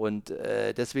 Ne? Und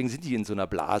deswegen sind die in so einer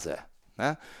Blase,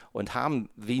 ne? Und haben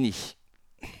wenig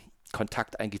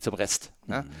Kontakt eigentlich zum Rest.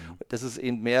 Ne? Das ist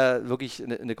eben mehr wirklich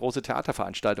eine große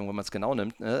Theaterveranstaltung, wenn man es genau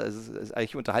nimmt. Ne? Es ist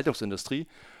eigentlich Unterhaltungsindustrie.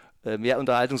 Mehr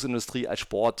Unterhaltungsindustrie als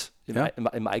Sport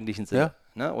im eigentlichen Sinne. Ja.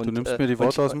 Ne? Und, du nimmst mir die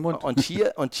Worte aus dem Mund. Und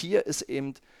hier ist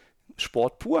eben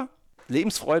Sport pur,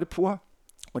 Lebensfreude pur.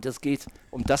 Und es geht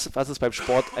um das, was es beim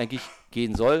Sport eigentlich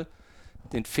gehen soll.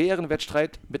 Den fairen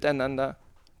Wettstreit miteinander,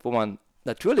 wo man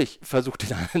natürlich versucht,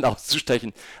 den anderen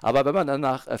auszustechen. Aber wenn man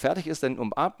danach fertig ist, dann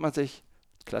umarmt man sich,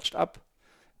 klatscht ab,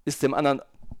 ist dem anderen,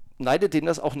 neidet dem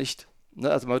das auch nicht.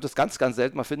 Ne? Also man wird das ganz, ganz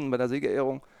selten mal finden bei der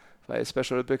Siegerehrung, bei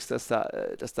Special Olympics, dass da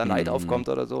Neid aufkommt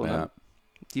oder so. Ja. Ne?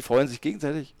 Die freuen sich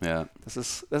gegenseitig. Ja. Das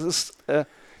ist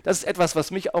etwas,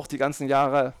 was mich auch die ganzen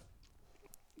Jahre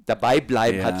dabei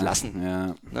bleiben hat lassen.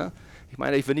 Ja. Ne? Ich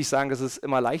meine, ich will nicht sagen, dass es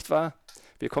immer leicht war.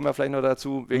 Wir kommen ja vielleicht noch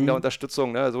dazu, wegen der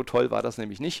Unterstützung. Ne? So toll war das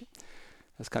nämlich nicht.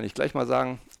 Das kann ich gleich mal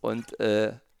sagen. Und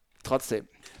trotzdem,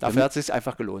 dafür hat es sich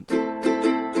einfach gelohnt.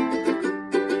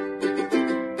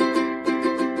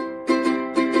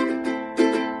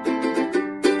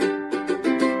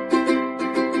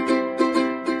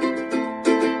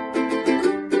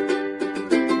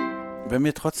 Wenn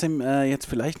wir trotzdem jetzt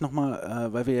vielleicht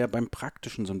nochmal, weil wir ja beim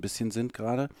Praktischen so ein bisschen sind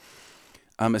gerade,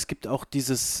 es gibt auch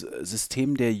dieses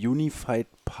System der Unified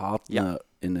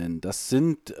PartnerInnen. Das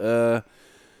sind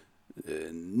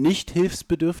nicht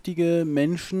hilfsbedürftige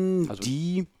Menschen, also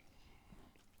die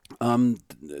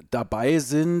dabei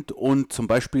sind und zum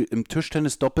Beispiel im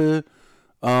Tischtennis-Doppel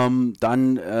dann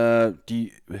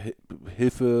die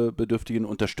Hilfebedürftigen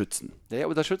unterstützen. Ja,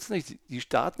 unterstützen nicht. Die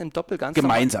starten im Doppel ganz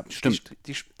gemeinsam, normal. stimmt.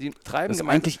 Die treiben das ist gemeinsam.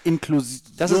 Eigentlich Inklusion.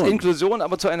 Das ist Inklusion,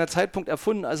 aber zu einer Zeitpunkt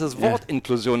erfunden, als das Wort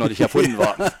Inklusion noch nicht erfunden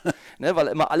war. Ne, weil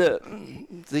immer alle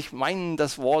sich meinen,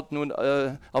 das Wort nun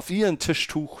auf ihren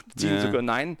Tischtuch ziehen zu können.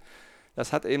 Nein,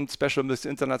 das hat eben Special Olympics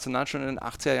international schon in den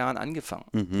 80er Jahren angefangen.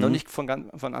 Noch nicht von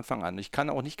Anfang an. Ich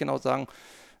kann auch nicht genau sagen,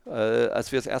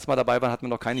 als wir das erste Mal dabei waren, hatten wir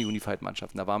noch keine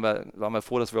Unified-Mannschaften. Da waren wir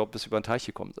froh, dass wir auch bis über den Teich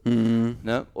gekommen sind.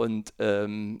 Ne? Und,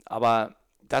 aber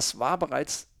das war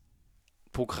bereits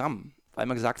Programm, weil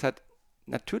man gesagt hat,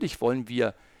 natürlich wollen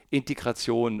wir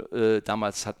Integration,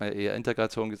 damals hat man eher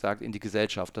Integration gesagt, in die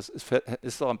Gesellschaft. Das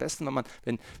ist doch am besten,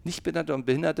 wenn nicht behinderte und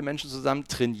behinderte Menschen zusammen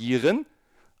trainieren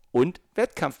und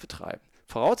Wettkampf betreiben.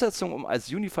 Voraussetzung, um als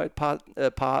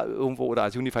Unified-Paar irgendwo oder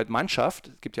als Unified-Mannschaft,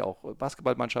 es gibt ja auch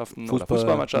Basketballmannschaften oder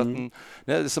Fußballmannschaften, ne,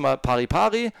 das ist immer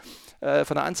pari-pari,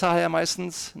 von der Anzahl her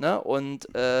meistens, ne, und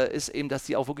ist eben, dass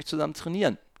die auch wirklich zusammen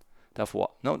trainieren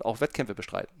davor, ne, und auch Wettkämpfe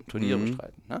bestreiten, Turniere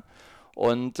bestreiten. Ne.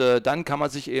 Und dann kann man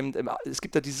sich eben, es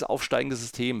gibt ja dieses aufsteigende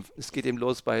System, es geht eben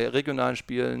los bei regionalen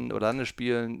Spielen oder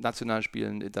Landesspielen, nationalen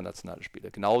Spielen, internationale Spiele,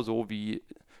 genauso wie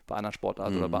bei anderen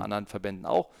Sportarten oder bei anderen Verbänden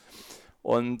auch.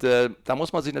 Und da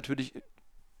muss man sich natürlich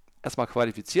erstmal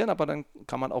qualifizieren, aber dann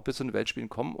kann man auch bis zu den Weltspielen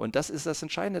kommen. Und das ist das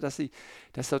Entscheidende, dass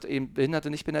dort eben Behinderte,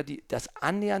 Nichtbehinderte, die das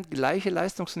annähernd gleiche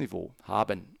Leistungsniveau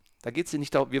haben. Da geht es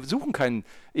nicht darum, wir suchen keinen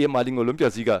ehemaligen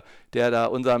Olympiasieger, der da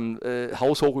unserem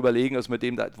haushoch überlegen ist, mit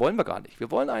dem, da wollen wir gar nicht. Wir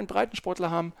wollen einen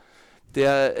Breitensportler haben,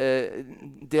 der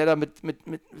da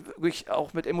wirklich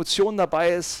auch mit Emotionen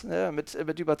dabei ist, ne,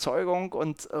 mit Überzeugung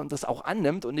und das auch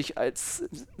annimmt und nicht als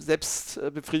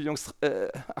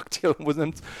Selbstbefriedigungsakt irgendwo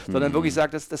nimmt, sondern wirklich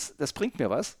sagt, das bringt mir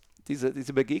was,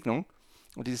 diese Begegnung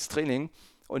und dieses Training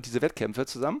und diese Wettkämpfe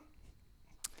zusammen,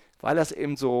 weil die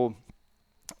eben so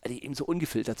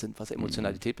ungefiltert sind, was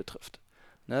Emotionalität betrifft.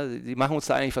 Ne, die machen uns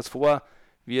da eigentlich was vor,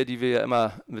 die wir ja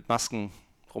immer mit Masken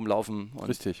rumlaufen. Und,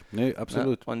 richtig, nee,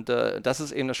 absolut. Ja, und das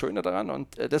ist eben das Schöne daran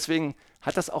und deswegen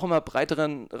hat das auch immer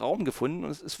breiteren Raum gefunden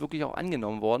und es ist wirklich auch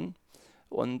angenommen worden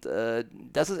und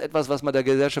das ist etwas, was man der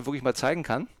Gesellschaft wirklich mal zeigen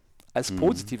kann, als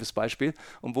positives Beispiel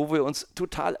und wo wir uns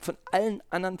total von allen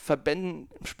anderen Verbänden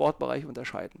im Sportbereich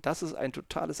unterscheiden. Das ist ein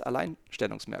totales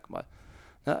Alleinstellungsmerkmal,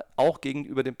 ne? Auch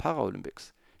gegenüber den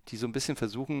Paralympics, die so ein bisschen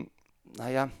versuchen,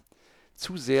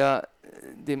 zu sehr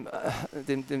den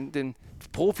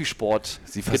Profisport.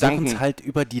 Sie versuchen es halt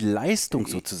über die Leistung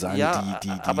sozusagen,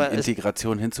 die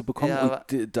Integration hinzubekommen.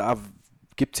 Und da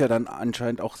gibt es ja dann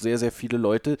anscheinend auch sehr, sehr viele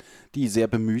Leute, die sehr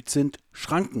bemüht sind,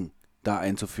 Schranken da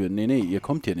einzuführen. Nee, ihr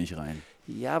kommt hier nicht rein.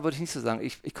 Ja, würde ich nicht so sagen.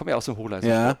 Ich komme ja aus dem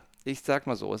Hochleistungssport. Ja. Ich sag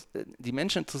mal so, die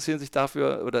Menschen interessieren sich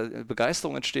dafür, oder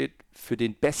Begeisterung entsteht für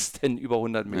den Besten über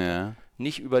 100 Meter. Ja.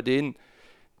 Nicht über den,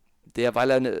 der, weil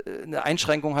er eine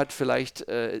Einschränkung hat, vielleicht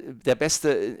der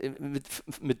Beste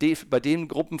bei den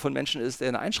Gruppen von Menschen ist, der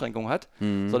eine Einschränkung hat,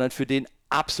 sondern für den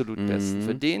absolut Besten.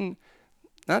 Für den,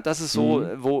 das ist so,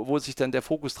 wo sich dann der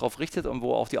Fokus drauf richtet und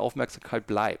wo auch die Aufmerksamkeit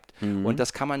bleibt. Und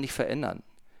das kann man nicht verändern.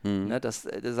 Das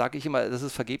sage ich immer, das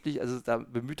ist vergeblich, also da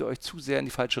bemüht ihr euch zu sehr in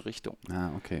die falsche Richtung.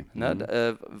 Okay.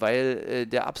 Weil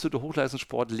der absolute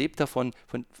Hochleistungssport lebt davon,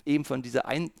 von dieser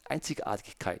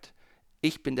Einzigartigkeit.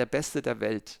 Ich bin der Beste der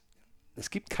Welt. Es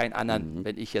gibt keinen anderen,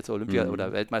 wenn ich jetzt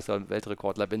oder Weltmeister oder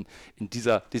Weltrekordler bin in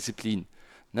dieser Disziplin.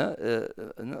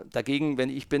 Dagegen, wenn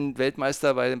ich bin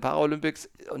Weltmeister bei den Paralympics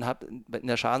und habe in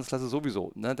der Schadensklasse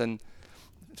sowieso, dann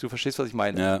du verstehst, was ich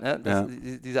meine.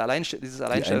 Diese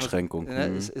Einschränkung.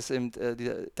 Ist eben,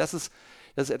 das ist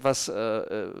etwas,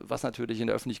 was natürlich in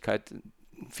der Öffentlichkeit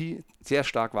sehr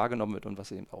stark wahrgenommen wird und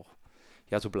was eben auch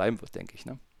so bleiben wird, denke ich.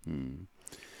 Ne?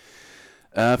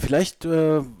 Vielleicht,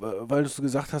 weil du es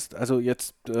gesagt hast, also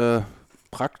jetzt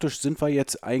praktisch sind wir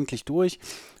jetzt eigentlich durch.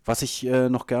 Was ich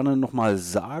noch gerne nochmal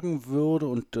sagen würde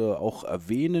und auch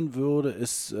erwähnen würde,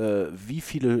 ist, wie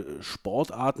viele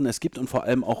Sportarten es gibt und vor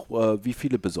allem auch, wie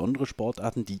viele besondere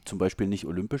Sportarten, die zum Beispiel nicht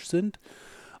olympisch sind.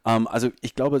 Also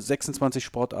ich glaube 26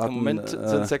 Sportarten. Im Moment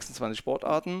sind 26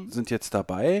 Sportarten. Sind jetzt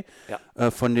dabei. Ja.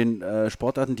 Von den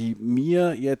Sportarten, die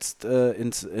mir jetzt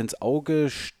ins Auge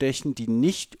stechen, die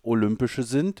nicht olympische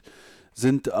sind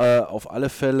auf alle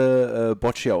Fälle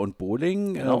Boccia und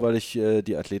Bowling, genau. weil ich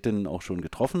die Athletinnen auch schon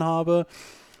getroffen habe.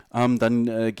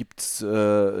 Dann gibt es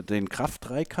den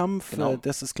Kraft-Dreikampf. Genau.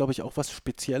 Das ist, glaube ich, auch was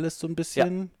Spezielles so ein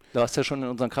bisschen. Ja. Du hast ja schon in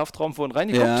unseren Kraftraum vorhin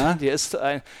reingeguckt. Ja. Die ist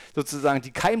sozusagen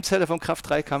die Keimzelle vom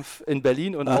Kraft-Dreikampf in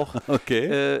Berlin und auch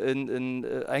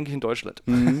eigentlich in Deutschland.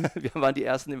 Wir waren die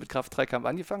Ersten, die mit Kraft-Dreikampf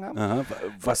angefangen haben. Aha.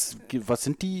 Was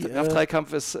sind die?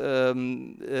 Kraft-Dreikampf ist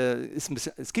ein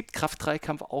bisschen, es gibt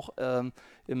Kraft-Dreikampf auch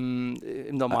im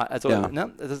Normal, also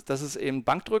ne, das ist eben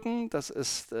Bankdrücken, das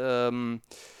ist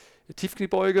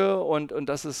Tiefkniebeuge und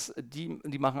das ist,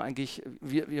 die machen eigentlich,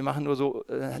 wir machen nur so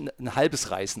ein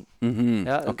halbes Reißen.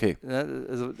 Ja, okay.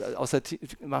 Also aus der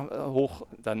hoch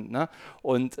dann, ne?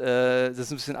 Und das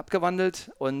ist ein bisschen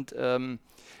abgewandelt und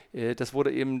das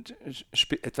wurde eben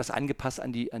etwas angepasst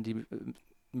an die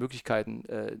Möglichkeiten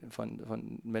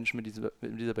von Menschen mit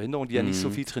dieser Behinderung, die ja nicht so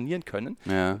viel trainieren können.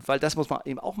 Ja. Weil das muss man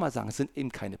eben auch mal sagen, es sind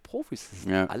eben keine Profis, das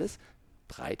sind alles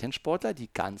Breitensportler, die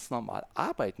ganz normal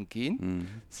arbeiten gehen,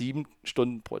 7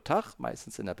 Stunden pro Tag,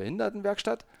 meistens in der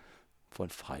Behindertenwerkstatt, von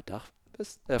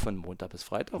Montag bis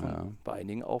Freitag und bei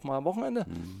einigen auch mal am Wochenende.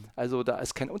 Also da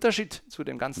ist kein Unterschied zu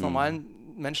dem ganz normalen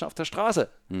Menschen auf der Straße.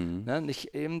 Ne?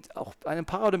 Nicht eben, auch bei einem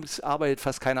Paralympics arbeitet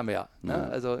fast keiner mehr. Ne?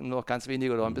 Also nur noch ganz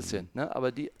wenige oder ein bisschen. Ne?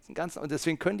 Aber die ganz, und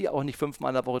deswegen können die auch nicht 5-mal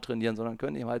in der Woche trainieren, sondern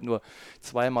können eben halt nur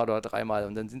 2-mal oder 3-mal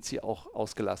und dann sind sie auch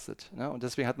ausgelastet. Ne? Und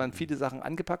deswegen hat man viele Sachen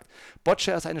angepackt.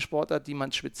 Boccia ist eine Sportart, die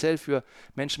man speziell für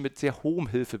Menschen mit sehr hohem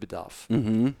Hilfebedarf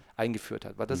eingeführt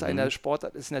hat. Weil das eine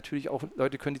Sportart ist, natürlich auch,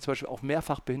 Leute können, die zum Beispiel auch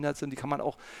mehrfach behindert sind, die kann man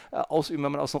auch ausüben,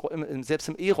 wenn man selbst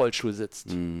im E-Rollstuhl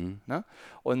sitzt. Ne?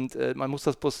 Und man muss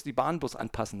die Bahnbus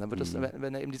anpassen. Dann wird das,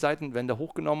 wenn er eben die Seitenwände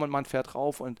hochgenommen und man fährt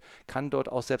rauf und kann dort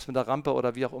auch selbst mit der Rampe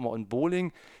oder wie auch immer. Und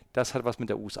Bowling, das hat was mit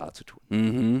der USA zu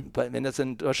tun. Weil, wenn das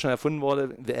in Deutschland erfunden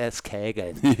wurde, wäre es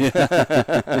Kägeln.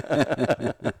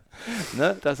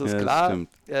 Ne, das ist klar.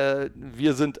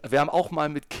 Wir haben auch mal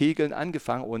mit Kegeln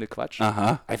angefangen, ohne Quatsch.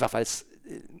 Aha. Einfach weil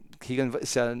Kegeln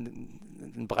ist ja ein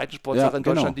Breitensportsache in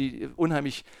Deutschland, die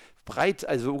unheimlich breit,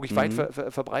 also wirklich weit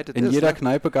verbreitet ist. In jeder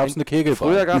Kneipe gab es eine Kegelbahn.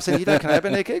 Früher gab es in jeder Kneipe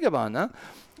eine Kegelbahn. Ne?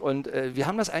 Und wir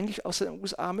haben das eigentlich aus den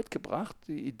USA mitgebracht,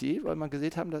 die Idee, weil wir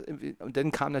gesehen haben, und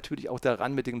dann kam natürlich auch der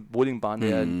ran mit den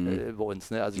Bowlingbahnen bei uns.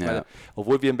 Ne? Also ich meine,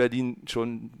 obwohl wir in Berlin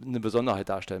schon eine Besonderheit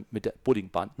darstellen mit der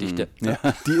Bowlingbahndichte. Ne?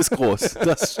 Ja, die ist groß,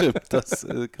 das stimmt, das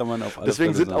kann man auf alle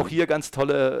Deswegen Fälle sind auch hier ganz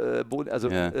tolle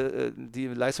die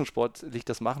Leistungssportlich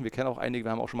das machen. Wir kennen auch einige,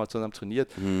 wir haben auch schon mal zusammen trainiert.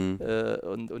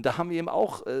 Und da haben wir eben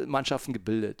auch Mannschaften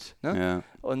gebildet. Ne? Ja.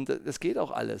 Und das geht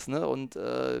auch alles. Ne? Und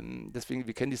deswegen,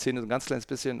 wir kennen die Szene so ein ganz kleines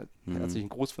bisschen. Herzlichen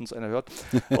Gruß, wenn uns einer hört.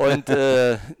 Und,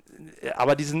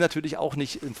 aber die sind natürlich auch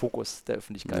nicht im Fokus der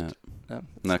Öffentlichkeit. Ja. Ja,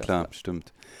 na klar,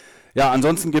 stimmt. Ja,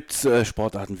 ansonsten gibt es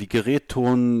Sportarten wie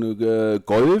Gerätturnen,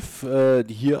 Golf,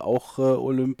 die hier auch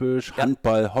olympisch,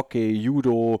 Handball, Hockey,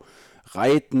 Judo,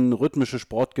 Reiten, rhythmische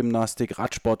Sportgymnastik,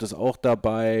 Radsport ist auch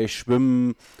dabei,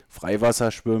 Schwimmen,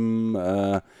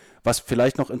 Freiwasserschwimmen, was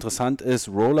vielleicht noch interessant ist,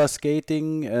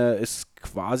 Rollerskating ist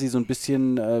quasi so ein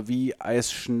bisschen wie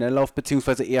Eisschnelllauf,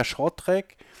 beziehungsweise eher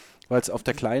Shorttrack, weil es auf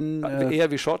der kleinen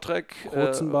eher wie Shorttrack,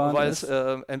 Bahn weil es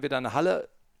entweder eine Halle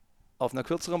auf einer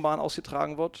kürzeren Bahn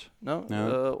ausgetragen wird. Ne?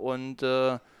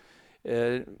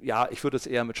 Ich würde es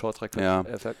eher mit Shorttrack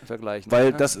vergleichen.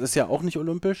 Weil das ist ja auch nicht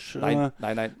olympisch. Nein.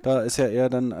 Da ist ja eher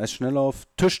dann als Schnelllauf.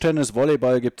 Tischtennis,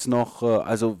 Volleyball gibt es noch,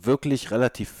 also wirklich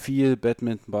relativ viel.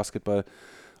 Badminton, Basketball,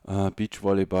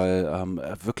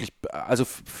 Beachvolleyball, wirklich, also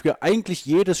für eigentlich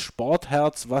jedes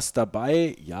Sportherz was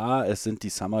dabei. Ja, es sind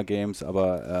die Summer Games,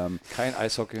 aber kein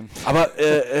Eishockey. Aber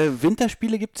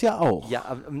Winterspiele gibt es ja auch.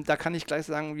 Ja, da kann ich gleich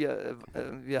sagen,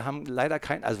 wir haben leider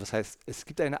also was heißt, es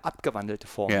gibt eine abgewandelte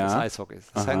Form des Eishockeys.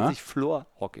 Das heißt nicht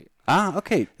Floor-Hockey. Ah,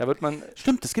 okay. Da wird man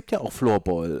Stimmt, es gibt ja auch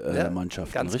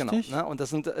Floorball-Mannschaften, ganz richtig? Genau. Ne? Und das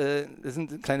sind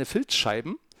kleine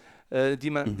Filzscheiben, die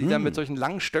dann mit solchen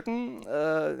langen Stöcken,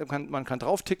 man kann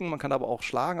drauf ticken, man kann aber auch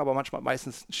schlagen, aber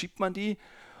meistens schiebt man die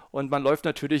und man läuft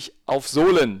natürlich auf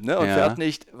Sohlen, ne, und fährt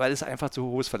nicht, weil es einfach zu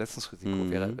hohes Verletzungsrisiko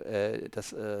wäre,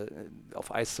 das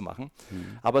auf Eis zu machen.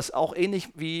 Aber es ist auch ähnlich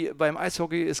wie beim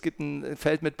Eishockey, es gibt ein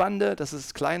Feld mit Bande, das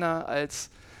ist kleiner als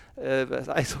das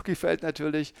Eishockeyfeld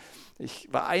natürlich. Ich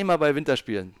war einmal bei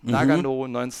Winterspielen, Nagano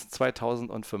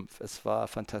 2005. Es war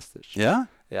fantastisch. Ja?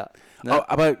 Ja. Ne?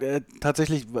 Aber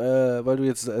tatsächlich, weil du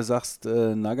jetzt sagst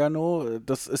Nagano,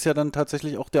 das ist ja dann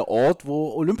tatsächlich auch der Ort,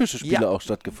 wo Olympische Spiele auch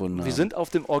stattgefunden haben. Wir sind auf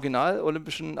dem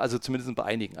Original-Olympischen, also zumindest bei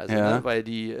einigen, also, ne, weil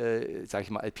die, sag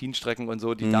ich mal, Alpinstrecken und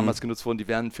so, die damals genutzt wurden, die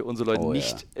wären für unsere Leute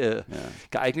nicht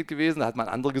geeignet gewesen. Da hat man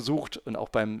andere gesucht und auch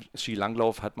beim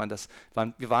Skilanglauf hat man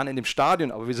wir waren in dem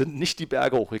Stadion, aber wir sind nicht die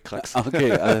Berge hochgekraxt.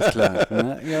 Okay, alles klar.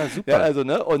 Ja, super. Ja, also,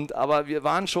 ne, aber wir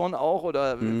waren schon auch,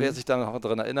 oder wer sich da noch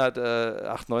daran erinnert,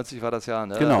 98 war das ja,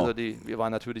 ne? Genau. Also wir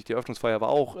waren natürlich, die Eröffnungsfeier war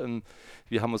auch,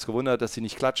 wir haben uns gewundert, dass sie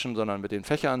nicht klatschen, sondern mit den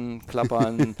Fächern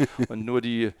klappern und nur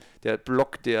der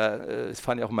Block, es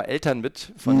fahren ja auch immer Eltern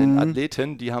mit von den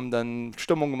Athleten, die haben dann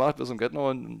Stimmung gemacht bis zum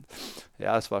Gernot und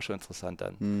ja, es war schon interessant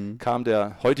dann. Kam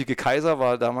der heutige Kaiser,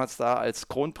 war damals da als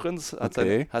Kronprinz,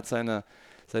 hat seine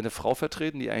Frau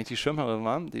vertreten, die eigentlich die Schirmherrin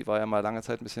war, die war ja mal lange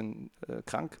Zeit ein bisschen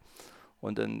krank.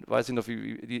 Und dann weiß ich noch,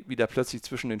 wie der plötzlich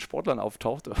zwischen den Sportlern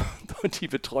auftaucht und die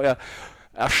Betreuer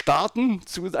erstarrten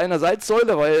zu einer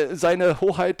Salzsäule, weil seine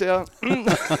Hoheit da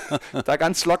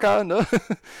ganz locker, ne?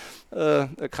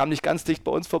 Kam nicht ganz dicht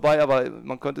bei uns vorbei, aber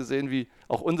man konnte sehen, wie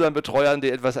auch unseren Betreuern, die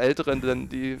etwas Älteren, denn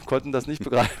die konnten das nicht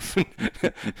begreifen,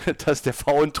 dass der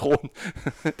Frauenthron,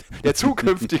 der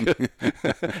zukünftige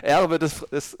Erbe das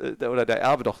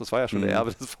war ja schon der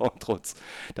Erbe des Frauenthrons,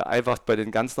 da einfach bei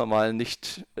den ganz normalen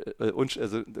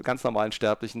ganz normalen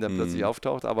Sterblichen dann plötzlich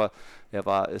auftaucht, aber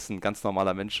ist ein ganz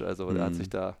normaler Mensch, also er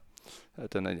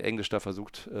hat dann in Englisch da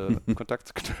versucht, Kontakt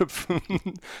zu knüpfen.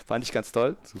 Fand ich ganz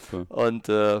toll. Super. Und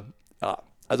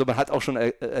also man hat auch schon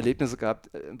Erlebnisse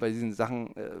gehabt bei diesen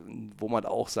Sachen, wo man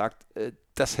auch sagt,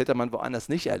 das hätte man woanders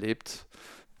nicht erlebt.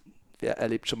 Wer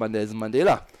erlebt schon mal Nelson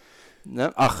Mandela?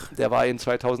 Ne? Ach. Der war in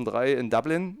 2003 in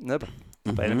Dublin, ne,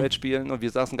 bei den Weltspielen und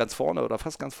wir saßen ganz vorne oder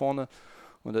fast ganz vorne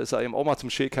und da ist er eben auch mal zum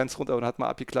Shake Hands runter und hat mal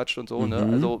abgeklatscht und so. Ne?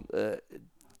 Also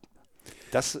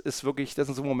das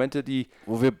sind so Momente,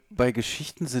 Wo wir bei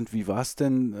Geschichten sind, wie war es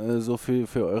denn so für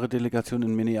eure Delegation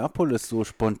in Minneapolis so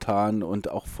spontan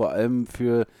und auch vor allem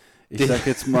für, ich sag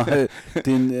jetzt mal,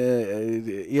 den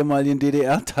ehemaligen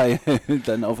DDR-Teil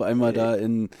dann auf einmal da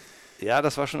in Ja,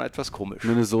 das war schon etwas komisch.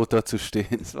 Minnesota zu stehen.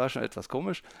 Das war schon etwas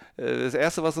komisch. Das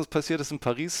Erste, was uns passiert ist, in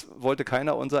Paris wollte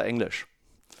keiner unser Englisch.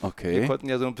 Okay. Wir konnten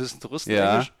ja so ein bisschen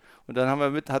Touristenenglisch. Ja. Und dann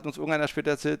hat uns irgendeiner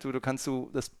später erzählt, du kannst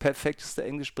das perfekteste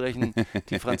Englisch sprechen.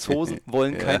 Die Franzosen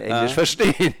wollen kein Englisch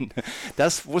verstehen.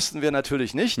 Das wussten wir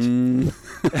natürlich nicht.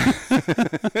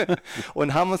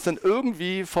 Und haben uns dann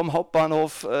irgendwie vom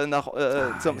Hauptbahnhof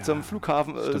zum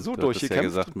Flughafen Stimmt, so durchgekämpft. Ja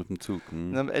gesagt mit dem Zug.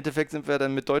 Im Endeffekt sind wir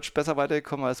dann mit Deutsch besser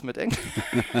weitergekommen als mit Englisch.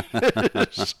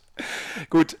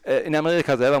 Gut, in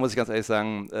Amerika selber muss ich ganz ehrlich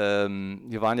sagen,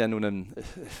 wir waren ja nun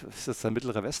ist das der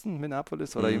mittlere Westen,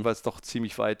 Minneapolis, oder jedenfalls doch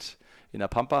ziemlich weit in der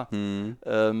Pampa.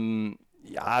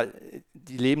 Ja,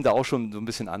 die leben da auch schon so ein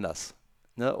bisschen anders.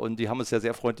 Ne? Und die haben uns ja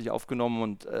sehr freundlich aufgenommen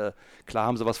und klar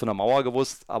haben sie was von der Mauer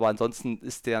gewusst, aber ansonsten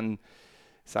ist deren,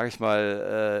 sage ich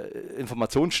mal,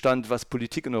 Informationsstand, was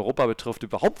Politik in Europa betrifft,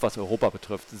 überhaupt was Europa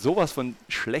betrifft, sowas von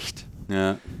schlecht.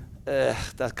 Ja.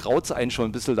 Da graut es einen schon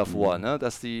ein bisschen davor, ne?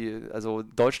 Dass also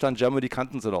Deutschland, Germany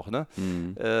kannten sie noch, ne?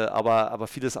 Aber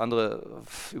vieles andere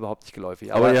überhaupt nicht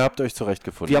geläufig. Aber ihr habt euch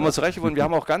zurechtgefunden. Wir haben uns zurechtgefunden, wir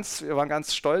waren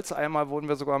ganz stolz. Einmal wurden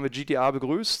wir sogar mit GDA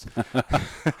begrüßt.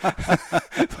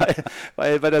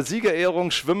 weil bei der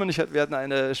Siegerehrung Schwimmen, wir hatten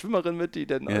eine Schwimmerin mit, die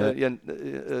dann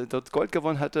dort Gold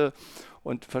gewonnen hatte.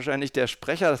 Und wahrscheinlich der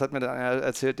Sprecher, das hat mir dann einer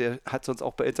erzählt, der hat sonst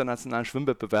auch bei internationalen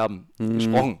Schwimmwettbewerben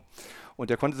gesprochen. Und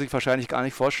der konnte sich wahrscheinlich gar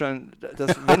nicht vorstellen,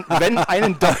 dass wenn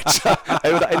ein Deutscher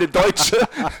oder eine Deutsche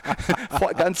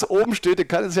ganz oben steht, dann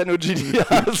kann es ja nur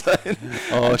GDA sein.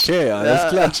 Okay, alles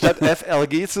klar. Anstatt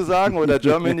FRG zu sagen oder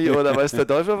Germany oder weiß der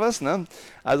Teufel was. Ne?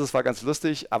 Also es war ganz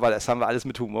lustig, aber das haben wir alles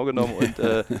mit Humor genommen und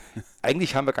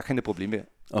eigentlich haben wir gar keine Probleme.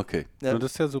 Okay, ja.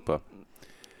 Das ist ja super.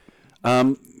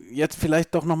 Jetzt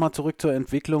vielleicht doch nochmal zurück zur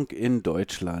Entwicklung in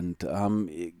Deutschland.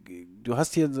 Du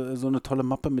hast hier so eine tolle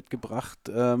Mappe mitgebracht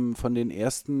von den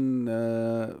ersten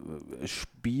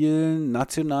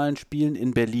nationalen Spielen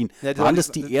in Berlin. Ja, waren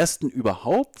das die ersten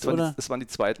überhaupt? Das waren die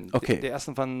zweiten. Okay. Die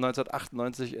ersten fanden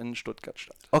 1998 in Stuttgart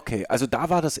statt. Okay, also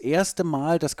da war das erste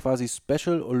Mal, dass quasi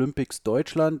Special Olympics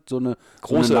Deutschland so eine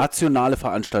nationale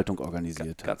Veranstaltung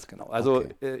organisiert hat. Ganz genau. Also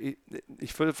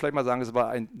ich würde vielleicht mal sagen, es war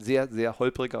ein sehr, sehr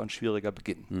holpriger und schwieriger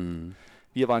Beginn.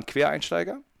 Wir waren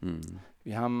Quereinsteiger.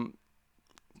 Wir haben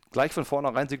gleich von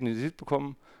vornherein signalisiert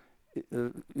bekommen,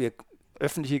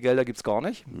 öffentliche Gelder gibt es gar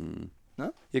nicht.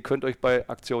 Ne? Ihr könnt euch bei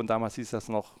Aktion, damals hieß das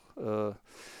noch,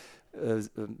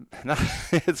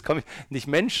 jetzt komme ich, nicht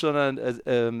Mensch, sondern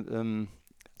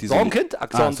Sorgenkind,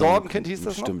 Aktion Sorgenkind hieß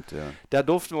das noch. Stimmt, ja. Da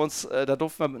durften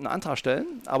wir einen Antrag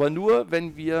stellen, aber nur,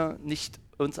 wenn wir nicht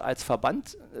uns als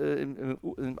Verband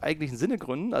im eigentlichen Sinne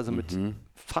gründen, also mit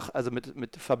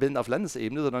mit Verbänden auf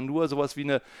Landesebene, sondern nur sowas wie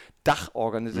eine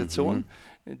Dachorganisation,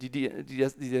 die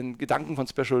den Gedanken von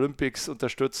Special Olympics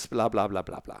unterstützt, bla bla bla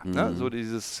bla bla. Ne? So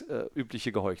dieses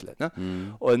übliche Geheuchle. Ne?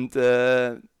 Und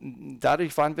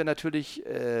dadurch waren wir natürlich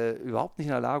überhaupt nicht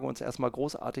in der Lage, uns erstmal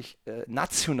großartig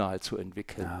national zu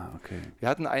entwickeln. Ah, okay. Wir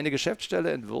hatten eine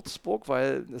Geschäftsstelle in Würzburg,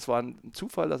 weil es war ein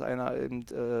Zufall, dass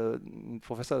ein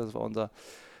Professor, das war unser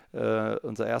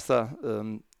unser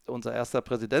erster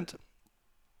Präsident.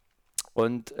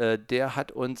 Und der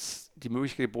hat uns die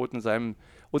Möglichkeit geboten,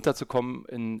 unterzukommen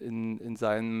in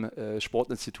seinem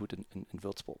Sportinstitut in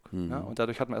Würzburg. Ja, und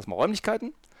dadurch hatten wir erstmal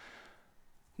Räumlichkeiten,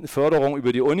 eine Förderung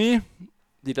über die Uni,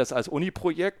 die das als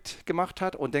Uni-Projekt gemacht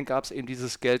hat. Und dann gab es eben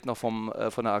dieses Geld noch von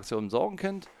der Aktion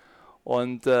Sorgenkind.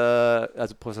 Und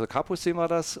also Professor Kapustin war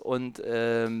das. Und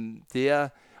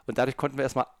dadurch konnten wir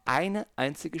erstmal eine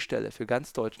einzige Stelle für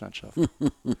ganz Deutschland schaffen.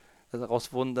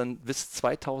 Daraus wurden dann bis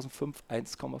 2005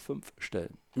 1,5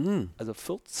 Stellen. Also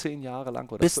 14 Jahre lang.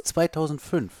 Oder bis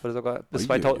 2005? Oder sogar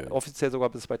offiziell sogar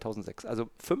bis 2006. Also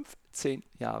 15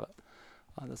 Jahre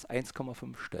waren das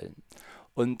 1,5 Stellen.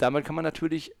 Und damit kann man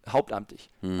natürlich hauptamtlich.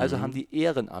 Also haben die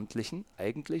Ehrenamtlichen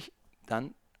eigentlich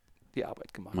dann die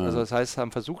Arbeit gemacht. Also das heißt,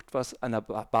 haben versucht, was an der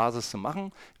Basis zu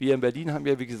machen. Wir in Berlin haben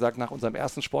ja, wie gesagt, nach unserem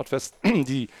ersten Sportfest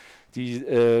die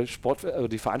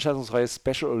Veranstaltungsreihe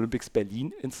Special Olympics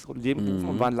Berlin ins Leben gerufen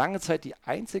und waren lange Zeit die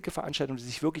einzige Veranstaltung, die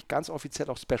sich wirklich ganz offiziell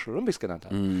auch Special Olympics genannt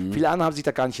hat. Viele andere haben sich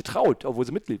da gar nicht getraut, obwohl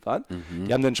sie Mitglied waren.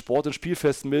 Die haben dann Sport- und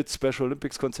Spielfest mit Special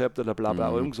Olympics Konzept oder bla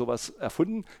bla, irgend sowas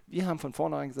erfunden. Wir haben von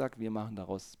vornherein gesagt, wir machen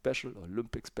daraus Special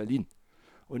Olympics Berlin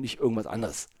und nicht irgendwas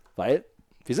anderes, weil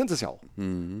wir sind es ja auch.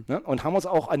 Ne? Und haben uns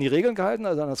auch an die Regeln gehalten,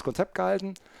 also an das Konzept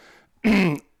gehalten.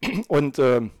 Und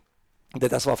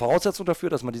das war Voraussetzung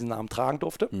dafür, dass man diesen Namen tragen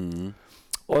durfte.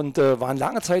 Und waren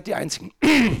lange Zeit die einzigen.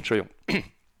 Entschuldigung.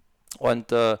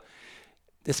 Und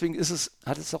deswegen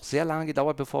hat es auch sehr lange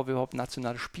gedauert, bevor wir überhaupt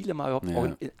nationale Spiele mal überhaupt auch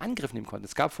in Angriff nehmen konnten.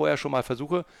 Es gab vorher schon mal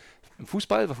Versuche im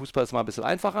Fußball, weil Fußball ist mal ein bisschen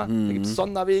einfacher. Da gibt es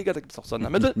Sonderwege, da gibt es auch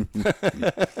Sondermittel.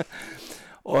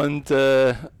 Und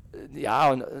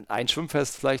und ein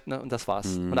Schwimmfest vielleicht, ne, und das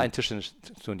war's. Und ein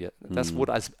Tischtennisturnier. Das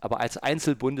wurde aber als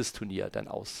Einzelbundesturnier dann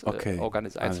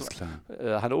organisiert. Alles klar.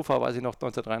 Hannover, weiß ich noch,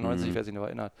 1993, wer sich noch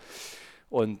erinnert.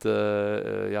 Und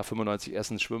 95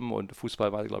 Essen, Schwimmen und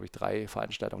Fußball war, glaube ich, 3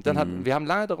 Veranstaltungen. Wir haben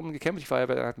lange darum gekämpft. Ich war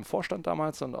ja im Vorstand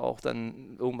damals und auch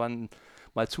dann irgendwann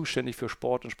mal zuständig für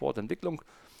Sport und Sportentwicklung.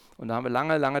 Und da haben wir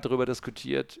lange darüber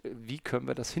diskutiert, wie können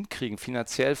wir das hinkriegen,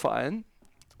 finanziell vor allem.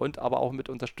 Und aber auch mit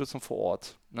Unterstützung vor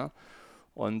Ort. Ne?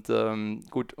 Und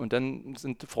gut, und dann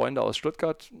sind Freunde aus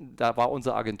Stuttgart, da war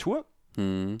unsere Agentur,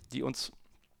 die uns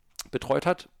betreut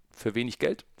hat, für wenig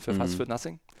Geld, für fast für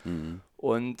nothing.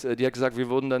 Und die hat gesagt, sie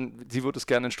würde es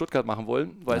gerne in Stuttgart machen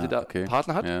wollen, weil sie da einen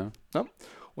Partner hat. Ja. Ne?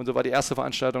 Und so war die erste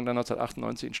Veranstaltung dann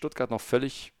 1998 in Stuttgart noch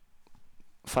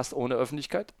fast ohne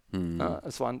Öffentlichkeit. Ja,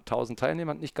 es waren 1000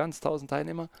 Teilnehmer, nicht ganz 1000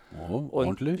 Teilnehmer. Oh,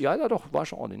 ordentlich? Ja, doch, war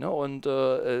schon ordentlich. Ne? Und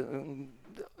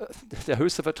der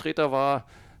höchste Vertreter war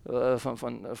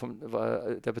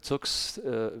war der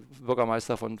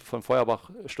Bezirksbürgermeister von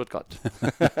Feuerbach, Stuttgart.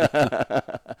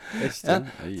 Echt? Ja?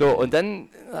 So, und dann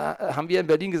haben wir in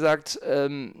Berlin gesagt,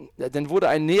 dann wurde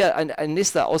ein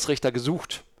nächster Ausrichter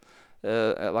gesucht.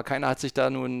 Aber keiner hat sich da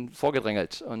nun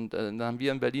vorgedrängelt. Und dann haben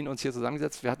wir in Berlin uns hier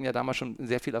zusammengesetzt. Wir hatten ja damals schon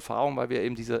sehr viel Erfahrung, weil wir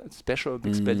eben diese Special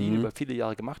Olympics Berlin über viele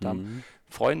Jahre gemacht haben.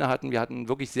 Freunde wir hatten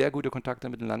wirklich sehr gute Kontakte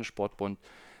mit dem Landessportbund,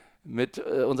 mit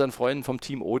unseren Freunden vom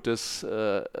Team Otis,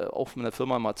 auch von einer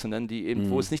Firma mal zu nennen, die eben,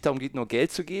 wo es nicht darum geht, nur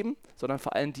Geld zu geben, sondern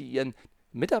vor allem die ihren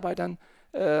Mitarbeitern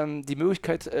die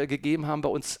Möglichkeit gegeben haben, bei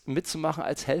uns mitzumachen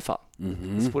als Helfer.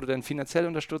 Das wurde dann finanziell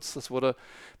unterstützt, das wurde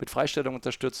mit Freistellung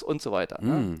unterstützt und so weiter.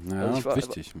 Ne? Ja, also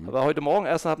wichtig. Aber heute Morgen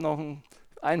erst habe noch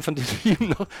einen von den Team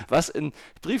noch was in den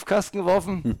Briefkasten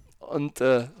geworfen und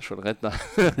schon Rentner.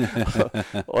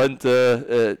 Und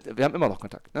wir haben immer noch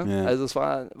Kontakt. Ne? Ja. Also es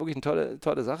war wirklich eine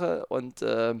tolle Sache und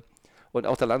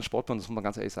auch der Landessportbund, das muss man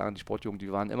ganz ehrlich sagen, die Sportjugend,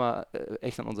 die waren immer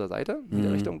echt an unserer Seite in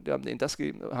der Richtung. Die haben denen das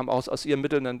gegeben, haben aus ihren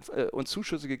Mitteln dann, uns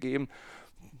Zuschüsse gegeben.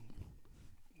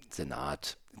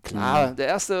 Senat, klar, der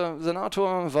erste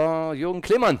Senator war Jürgen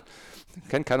Klemann.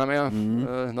 Kennt keiner mehr.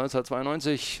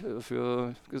 1992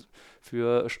 für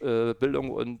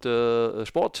Bildung und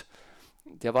Sport.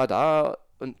 Der war da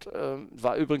und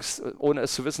war übrigens, ohne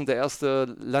es zu wissen, der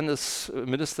erste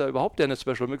Landesminister überhaupt, der eine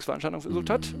Special Olympics Veranstaltung versucht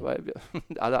hat, weil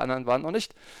alle anderen waren noch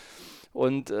nicht.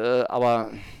 Und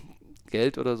aber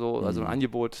Geld oder so, also ein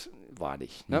Angebot war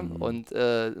nicht. Ne? Und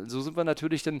so sind wir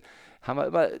natürlich, dann haben wir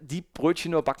immer die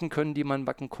Brötchen nur backen können, die man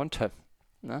backen konnte.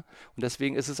 Ne? Und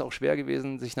deswegen ist es auch schwer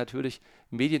gewesen, sich natürlich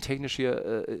medientechnisch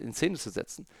hier in Szene zu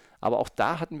setzen. Aber auch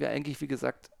da hatten wir eigentlich, wie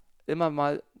gesagt, immer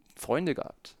mal Freunde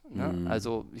gehabt. Ne?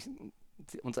 Also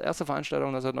unsere erste Veranstaltung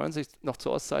 1990, noch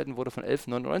zu Ostzeiten, wurde von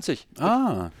 1199.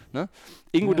 Ne?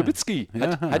 Ingo Dubitzky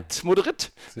hat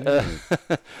moderiert.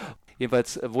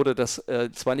 Jedenfalls wurde das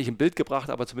zwar nicht im Bild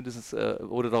gebracht, aber zumindest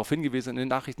wurde darauf hingewiesen in den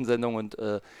Nachrichtensendungen.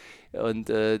 Und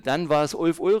dann war es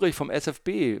Ulf Ulrich vom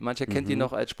SFB. Mancher kennt ihn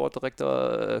noch als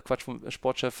Sportdirektor,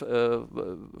 Sportchef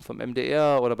vom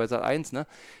MDR oder bei Sat.1. Ne?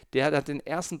 Der hat den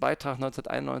ersten Beitrag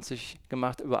 1991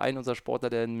 gemacht über einen unserer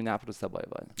Sportler, der in Minneapolis dabei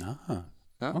war. Aha.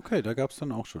 Ja? Okay, da gab es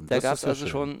dann auch schon. Da gab es also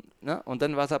schon, ne? Und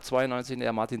dann war es ab 92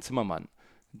 der Martin Zimmermann,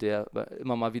 der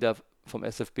immer mal wieder vom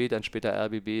SFB, dann später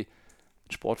RBB,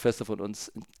 Sportfeste von uns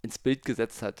ins Bild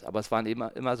gesetzt hat. Aber es waren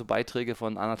immer so Beiträge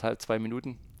von 1,5, 2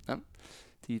 Minuten, ne?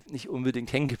 Die nicht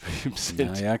unbedingt hängen geblieben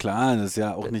sind. Ja, klar, das ist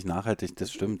ja auch nicht nachhaltig,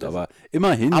 das stimmt, aber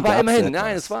immerhin. Aber immerhin, etwas.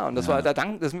 nein, es war. Und das war, da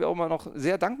sind wir auch immer noch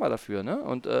sehr dankbar dafür. Ne?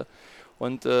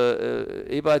 Und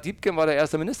Eberhard Diepgen war der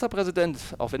erste Ministerpräsident,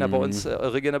 auch wenn er bei uns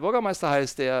regierender Bürgermeister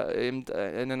heißt, der eben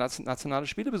eine nationale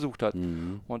Spiele besucht hat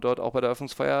und dort auch bei der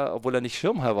Eröffnungsfeier, obwohl er nicht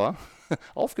Schirmherr war,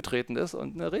 aufgetreten ist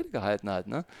und eine Rede gehalten hat.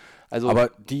 Ne? Also, aber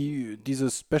diese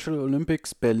Special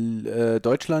Olympics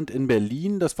Deutschland in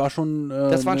Berlin, das war schon,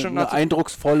 eine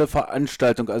eindrucksvolle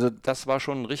Veranstaltung. Also, das war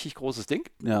schon ein richtig großes Ding.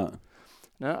 Ja.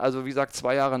 Ne? Also wie gesagt,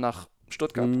 2 Jahre nach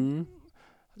Stuttgart.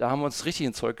 Da haben wir uns richtig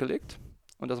ins Zeug gelegt.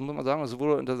 Und das muss man sagen,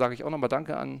 und da sage ich auch nochmal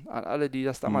Danke an alle, die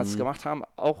das damals gemacht haben.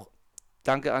 Auch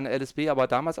danke an LSB, aber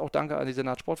damals auch danke an die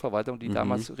Senatssportverwaltung, die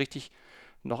damals richtig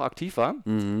noch aktiv war.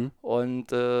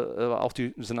 Und auch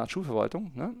die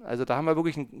Senatsschulverwaltung. Ne? Also da haben wir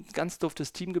wirklich ein ganz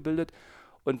duftes Team gebildet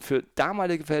und für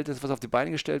damalige Verhältnisse was auf die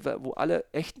Beine gestellt, wo alle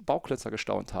echt Bauklötzer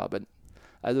gestaunt haben.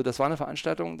 Also das war eine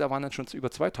Veranstaltung, da waren dann schon über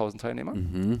 2000 Teilnehmer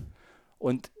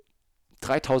und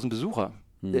 3000 Besucher.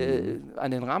 An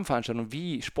den Rahmenveranstaltungen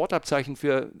wie Sportabzeichen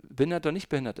für Behinderte und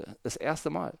Nichtbehinderte, das erste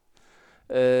Mal.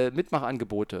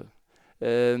 Mitmachangebote,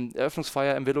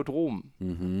 Eröffnungsfeier im Velodrom,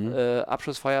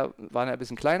 Abschlussfeier war ein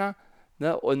bisschen kleiner,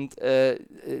 ne? Und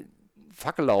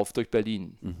Fackellauf durch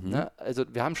Berlin. Ne? Also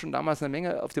wir haben schon damals eine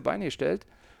Menge auf die Beine gestellt.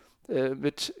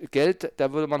 Mit Geld,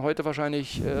 da würde man heute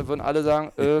wahrscheinlich, würden alle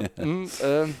sagen,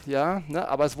 ja, ne?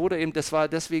 Aber das war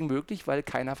deswegen möglich, weil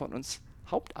keiner von uns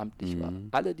hauptamtlich war.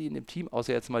 Alle, die in dem Team,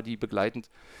 außer jetzt mal die begleitend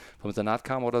vom Senat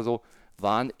kamen oder so,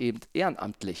 waren eben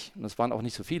ehrenamtlich. Und es waren auch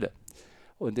nicht so viele.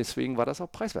 Und deswegen war das auch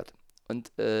preiswert.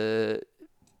 Und für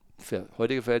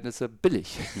heutige Verhältnisse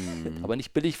billig. Aber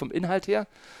nicht billig vom Inhalt her,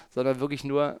 sondern wirklich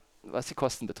nur, was die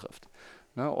Kosten betrifft.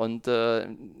 Ne? Und da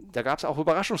gab es auch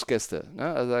Überraschungsgäste.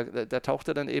 Ne? Also da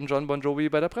tauchte dann eben John Bon Jovi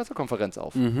bei der Pressekonferenz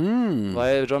auf.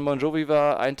 Weil John Bon Jovi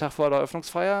war einen Tag vor der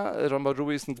Eröffnungsfeier. John Bon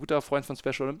Jovi ist ein guter Freund von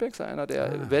Special Olympics, einer,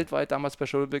 der weltweit damals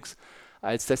Special Olympics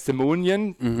als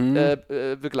Testimonien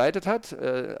begleitet hat.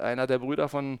 Einer der Brüder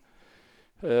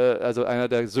also einer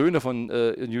der Söhne von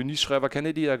Eunice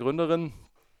Schreiber-Kennedy, der Gründerin,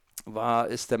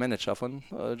 ist der Manager von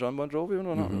John Bon Jovi. Und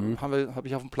dann habe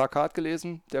ich auf dem Plakat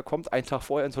gelesen, der kommt einen Tag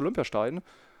vorher ins Olympiastadion.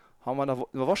 Haben wir nach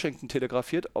Washington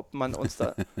telegrafiert, ob man uns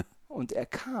da... Und er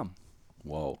kam.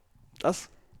 Wow.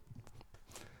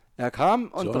 Er kam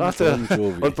und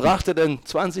brachte dann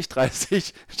 20,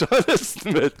 30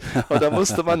 Journalisten mit. Und da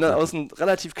musste man dann aus einem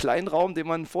relativ kleinen Raum, den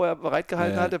man vorher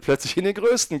bereitgehalten hatte, plötzlich in den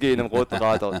größten gehen im Roten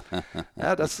Rathaus.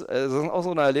 Ja, das sind auch so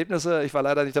eine Erlebnisse. Ich war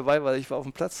leider nicht dabei, weil ich war auf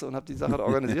dem Platz und habe die Sache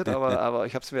organisiert, aber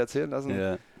ich habe es mir erzählen lassen.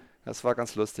 Ja. Das war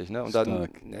ganz lustig. Ne? Und dann,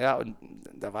 und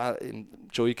da war eben,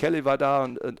 Joey Kelly war da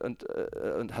und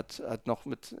hat noch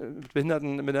mit einer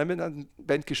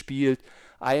Behindertenband gespielt.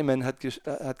 Ayman hat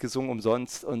gesungen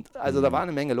umsonst. Und also da war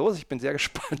eine Menge los. Ich bin sehr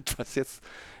gespannt, was jetzt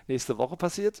nächste Woche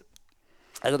passiert.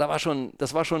 Also das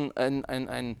war schon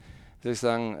ein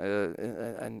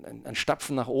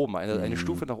Stapfen nach oben, eine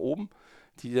Stufe nach oben,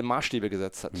 die Maßstäbe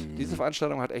gesetzt hat. Diese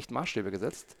Veranstaltung hat echt Maßstäbe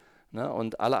gesetzt. Ne?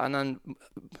 Und alle anderen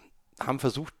haben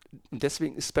versucht, und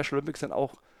deswegen ist Special Olympics dann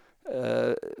auch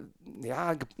ein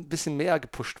bisschen mehr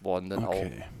gepusht worden dann auch.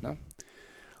 Ne?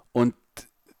 Und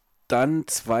dann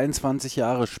 22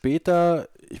 Jahre später,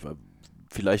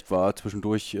 vielleicht war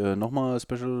zwischendurch nochmal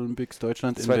Special Olympics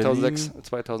Deutschland in 2006, Berlin.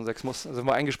 2006 sind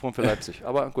wir eingesprungen für Leipzig,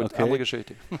 aber gut, andere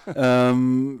Geschichte.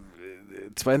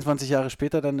 22 Jahre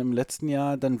später, dann im letzten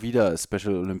Jahr, dann wieder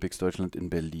Special Olympics Deutschland in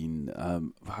Berlin.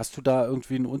 Hast du da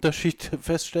irgendwie einen Unterschied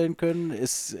feststellen können?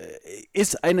 Ist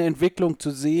eine Entwicklung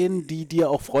zu sehen, die dir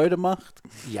auch Freude macht?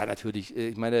 Ja, natürlich.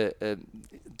 Ich meine,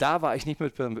 da war ich nicht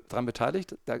mit dran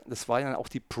beteiligt. Das waren ja auch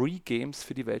die Pre-Games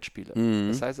für die Weltspiele.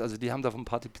 Das heißt also, die haben davon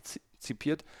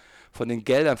partizipiert, von den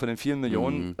Geldern, von den vielen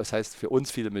Millionen. Das heißt, für uns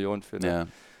viele Millionen,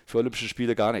 für Olympische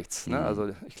Spiele gar nichts. Ne? Also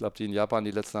ich glaube, die in Japan,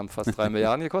 die letzten haben fast 3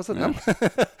 Milliarden gekostet. Ne?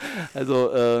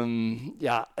 Also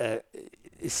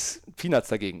ist Peanuts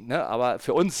dagegen. Ne? Aber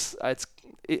für uns als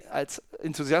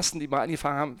Enthusiasten, die mal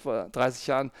angefangen haben vor 30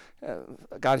 Jahren,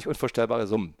 gar nicht unvorstellbare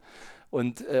Summen.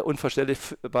 und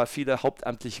unvorstellbar viele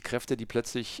hauptamtliche Kräfte, die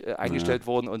plötzlich eingestellt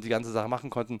wurden und die ganze Sache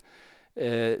machen konnten.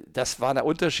 Das war der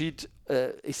Unterschied.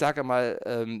 Ich sage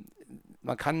mal,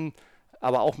 man kann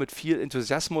aber auch mit viel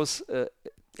Enthusiasmus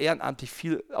ehrenamtlich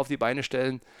viel auf die Beine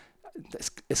stellen.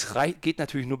 Es geht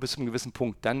natürlich nur bis zu einem gewissen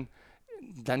Punkt. Dann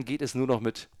geht es nur noch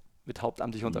mit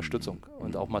hauptamtlicher Unterstützung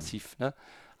und auch massiv. Ne?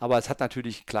 Aber es hat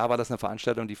natürlich, klar war das eine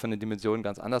Veranstaltung, die von den Dimensionen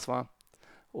ganz anders war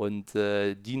und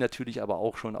die natürlich aber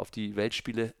auch schon auf die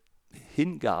Weltspiele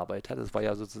hingearbeitet hat. Das war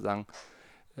ja sozusagen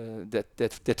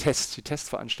die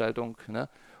Testveranstaltung. Ne?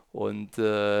 Und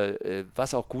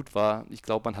was auch gut war, ich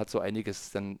glaube, man hat so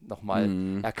einiges dann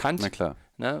nochmal erkannt. Na klar.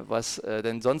 Ne,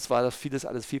 denn sonst war das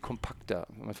alles viel kompakter.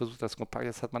 Wenn man versucht, das kompakt,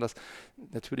 jetzt hat man das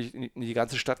natürlich in die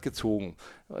ganze Stadt gezogen,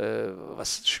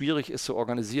 was schwierig ist zu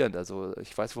organisieren. Also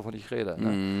ich weiß, wovon ich rede.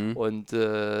 Ne? Und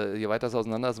je weiter es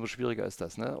auseinander ist, umso schwieriger ist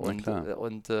das. Ne?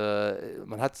 Und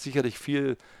man hat sicherlich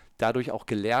viel dadurch auch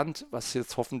gelernt, was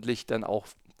jetzt hoffentlich dann auch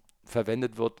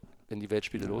verwendet wird, wenn die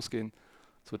Weltspiele losgehen,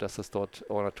 sodass das dort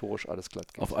organisatorisch alles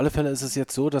glatt geht. Auf alle Fälle ist es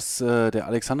jetzt so, dass der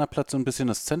Alexanderplatz so ein bisschen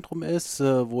das Zentrum ist,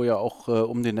 wo ja auch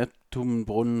um den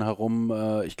Neptunbrunnen herum,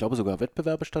 ich glaube sogar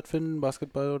Wettbewerbe stattfinden,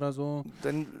 Basketball oder so.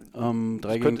 3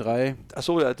 gegen 3.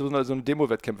 Achso, ja, so eine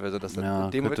Demo-Wettkämpfe sind das dann.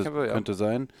 Ja, Demo-Wettkämpfe, könnte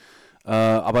sein.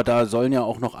 Aber da sollen ja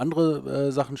auch noch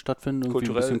andere Sachen stattfinden, irgendwie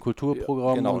ein bisschen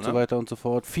Kulturprogramm und so weiter und so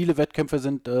fort. Viele Wettkämpfe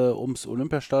sind ums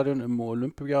Olympiastadion, im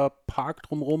Olympiapark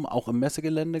drumherum, auch im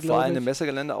Messegelände, glaube ich. Vor allem im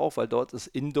Messegelände auch, weil dort ist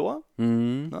Indoor.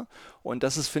 Ne? Und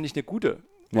das ist, finde ich, eine gute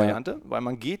Variante, weil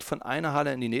man geht von einer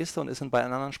Halle in die nächste und ist bei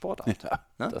einer anderen Sportart. Ja,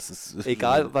 ne? Das ist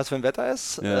egal, was für ein Wetter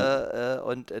ist.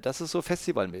 Und das ist so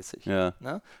festivalmäßig. Ja.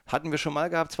 Ne? Hatten wir schon mal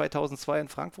gehabt, 2002 in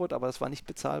Frankfurt, aber das war nicht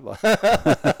bezahlbar.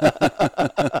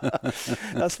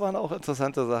 Das waren auch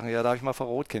interessante Sachen. Ja, da habe ich mal Frau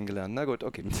Roth kennengelernt. Na gut,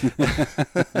 okay.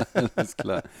 Alles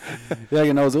klar. Ja,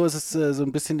 genau, so ist es so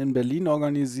ein bisschen in Berlin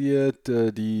organisiert.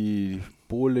 Die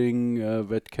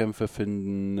Bowling-Wettkämpfe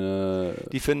finden.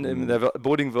 Die finden in der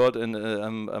Bowling World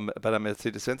bei der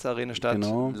Mercedes-Benz-Arena statt.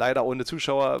 Genau. Leider ohne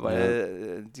Zuschauer,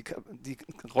 weil die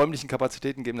räumlichen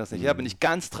Kapazitäten geben das nicht her. Bin ich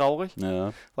ganz traurig,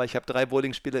 weil ich habe 3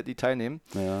 Bowling-Spieler, die teilnehmen.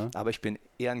 Ja. Aber ich bin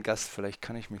Ehrengast. Vielleicht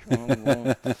kann ich mich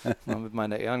irgendwo mal mit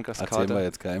meiner Ehrengastkarte. Erzählen wir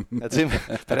jetzt keinem.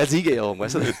 Bei der Siegerehrung,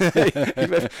 weißt du?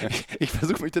 Ich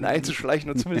versuche mich dann einzuschleichen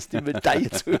und zumindest die Medaille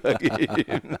zu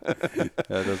übergeben.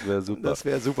 Ja, das wäre super. Das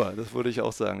wäre super. Das würde ich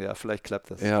auch sagen. Ja, vielleicht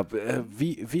klappt das. Ja,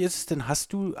 wie ist es denn?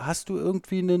 Hast du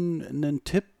irgendwie einen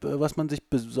Tipp, was man sich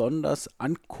besonders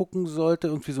angucken sollte?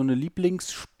 Irgendwie so eine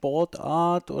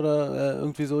Lieblingssportart oder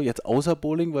irgendwie so? Jetzt außer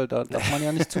Bowling, weil da darf man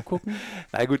ja nicht zugucken.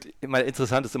 Na gut, immer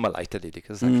interessant ist immer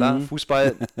Leichtathletik. Das ist ja klar.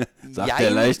 Fußball. Sagt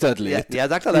der Leichtathlet. Ja,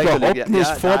 sagt der Leichtathlet. Überhaupt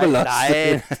nicht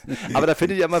vorbelastet. Nein. Aber da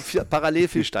findet ja immer parallel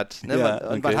viel statt. Ne?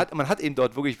 Man hat eben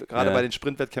dort wirklich, gerade bei den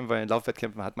Sprintwettkämpfen, bei den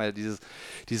Laufwettkämpfen, hat man ja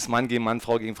dieses Mann gegen Mann,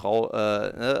 Frau gegen Frau,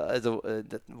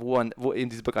 wo eben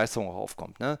diese Begeisterung auch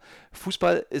aufkommt. Ne?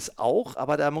 Fußball ist auch,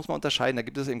 aber da muss man unterscheiden. Da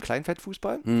gibt es eben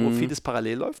Kleinfeldfußball, wo vieles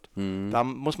parallel läuft. Da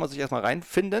muss man sich erstmal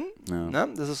reinfinden. Ja. Ne?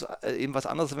 Das ist eben was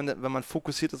anderes, wenn man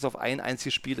fokussiert ist auf ein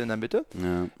einziges Spiel in der Mitte.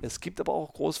 Ja. Es gibt aber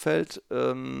auch Großfeld,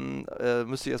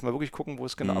 müsste ich erstmal wirklich gucken, wo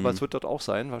es genau, aber es wird dort auch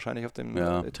sein, wahrscheinlich auf dem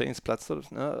Trainingsplatz,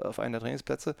 ne? Auf einem der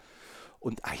Trainingsplätze.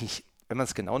 Und eigentlich, wenn man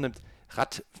es genau nimmt,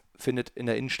 Rad findet in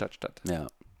der Innenstadt statt. Ja.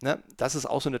 Ne? Das ist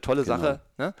auch so eine tolle Sache.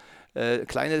 Ne?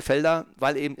 Kleine Felder,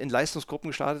 weil eben in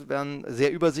Leistungsgruppen gestartet werden,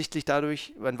 sehr übersichtlich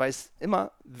dadurch, man weiß immer,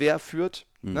 wer führt.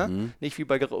 Ne? Nicht wie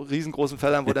bei riesengroßen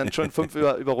Feldern, wo dann schon 5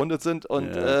 überrundet sind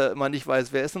und man nicht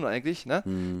weiß, wer ist nun eigentlich. Ne?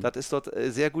 Das ist dort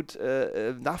sehr gut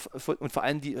und vor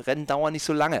allem die Rennen dauern nicht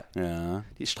so lange. Ja.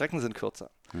 Die Strecken sind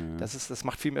kürzer. Das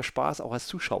macht viel mehr Spaß, auch als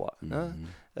Zuschauer. Ne?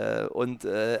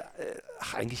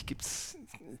 Eigentlich gibt es,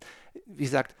 wie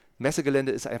gesagt,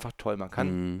 Messegelände ist einfach toll. Man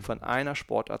kann von einer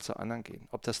Sportart zur anderen gehen.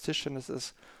 Ob das Tischtennis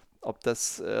ist, ob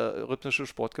das rhythmische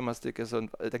Sportgymnastik ist.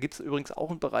 Und da gibt es übrigens auch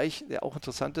einen Bereich, der auch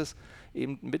interessant ist,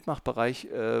 eben einen Mitmachbereich,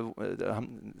 das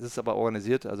ist aber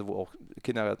organisiert, also wo auch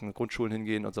Kindergärten, Grundschulen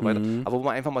hingehen und so weiter. Aber wo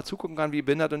man einfach mal zugucken kann, wie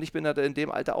Behinderte und Nichtbehinderte in dem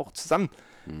Alter auch zusammen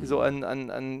so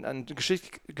an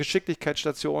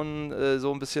Geschicklichkeitsstationen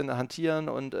so ein bisschen hantieren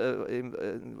und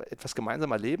eben etwas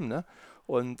gemeinsam erleben, ne?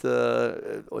 Und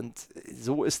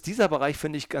so ist dieser Bereich,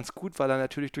 finde ich, ganz gut, weil er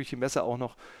natürlich durch die Messe auch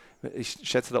noch, ich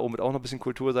schätze, da oben wird auch noch ein bisschen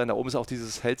Kultur sein. Da oben ist auch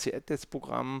dieses Healthy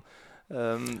Athletes-Programm.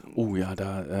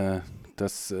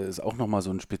 Das ist auch nochmal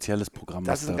so ein spezielles Programm.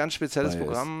 Das ist ein ganz spezielles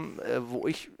Programm, wo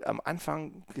ich am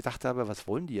Anfang gedacht habe, was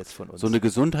wollen die jetzt von uns? So eine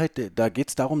Gesundheit, da geht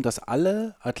es darum, dass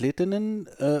alle Athletinnen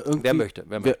irgendwie...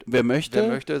 Wer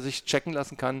möchte sich checken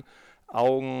lassen kann,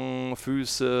 Augen,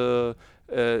 Füße,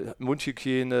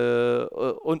 Mundhygiene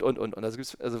und. Also gibt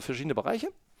es also verschiedene Bereiche.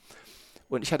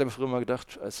 Und ich hatte mir früher mal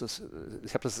gedacht,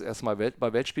 ich habe das erste Mal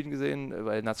bei Weltspielen gesehen,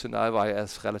 weil national war ja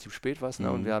erst relativ spät was,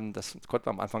 ne? Und das konnten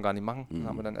wir am Anfang gar nicht machen. Das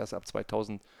haben wir dann erst ab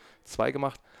 2002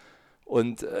 gemacht.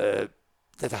 Und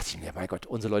da dachte ich mir, mein Gott,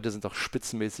 unsere Leute sind doch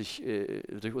spitzenmäßig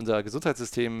durch unser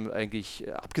Gesundheitssystem eigentlich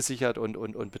abgesichert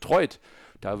und betreut.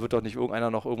 Da wird doch nicht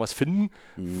irgendeiner noch irgendwas finden,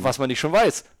 was man nicht schon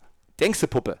weiß. Denkste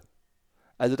Puppe.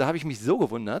 Also da habe ich mich so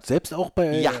gewundert. Selbst auch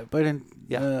bei den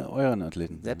euren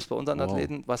Athleten? Selbst bei unseren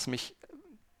Athleten, was mich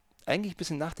eigentlich ein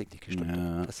bisschen nachdenklich gestimmt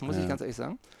hat. Das muss ich ganz ehrlich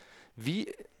sagen.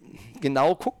 Wie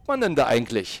genau guckt man denn da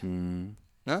eigentlich?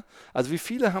 Ne? Also wie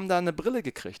viele haben da eine Brille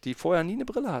gekriegt, die vorher nie eine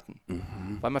Brille hatten?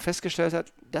 Weil man festgestellt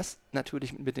hat, dass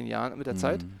natürlich mit den Jahren, mit der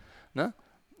Zeit, ne?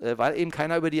 Weil eben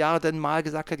keiner über die Jahre dann mal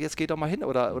gesagt hat, jetzt geht doch mal hin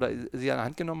oder sie an der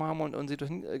Hand genommen haben und sie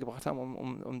dorthin gebracht haben,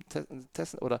 um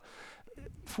testen oder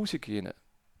Fußhygiene.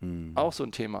 Auch so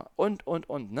ein Thema. Und,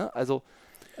 ne? Also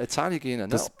Zahnhygiene.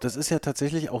 Ne? Das ist ja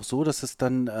tatsächlich auch so, dass es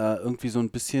dann irgendwie so ein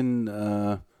bisschen,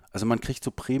 also man kriegt so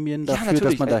Prämien dafür,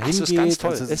 dass man da hingeht. Das ist ganz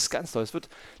toll. Es ist ganz toll.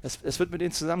 Es wird mit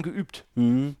denen zusammen geübt.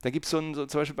 Da gibt es zum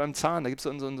Beispiel beim Zahn, da gibt es so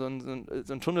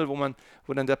einen Tunnel,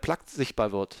 wo dann der Plaque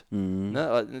sichtbar wird. Ne?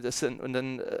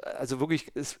 Also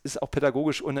wirklich, es ist auch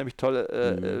pädagogisch unheimlich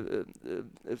toll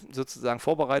sozusagen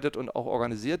vorbereitet und auch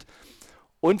organisiert.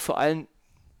 Und vor allem,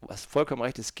 was vollkommen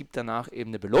recht ist, es gibt danach eben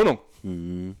eine Belohnung.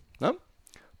 Ne?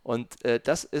 Und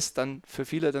das ist dann für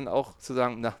viele dann auch zu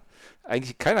sagen, na,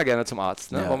 eigentlich keiner gerne zum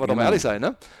Arzt, ne? Wollen wir doch mal ehrlich sein.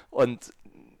 Ne? Und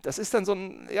das ist dann so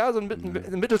ein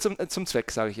Mittel zum Zweck,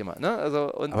 sage ich immer. Ne?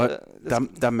 Also, aber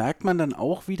da merkt man dann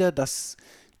auch wieder, dass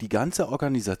die ganze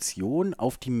Organisation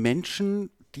auf die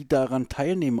Menschen, die daran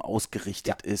teilnehmen,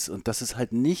 ausgerichtet ist und dass es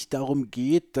halt nicht darum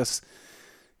geht, dass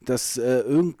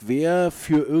irgendwer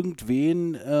für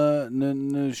irgendwen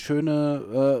eine schöne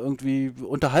irgendwie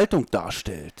Unterhaltung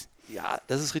darstellt. Ja,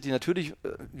 das ist richtig. Natürlich,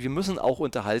 wir müssen auch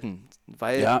unterhalten,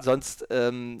 weil sonst,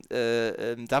 dafür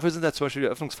sind da zum Beispiel die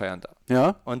Eröffnungsfeiern da.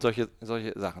 Ja. Und solche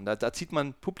Sachen. Da zieht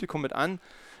man Publikum mit an.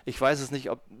 Ich weiß es nicht,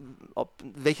 ob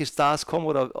welche Stars kommen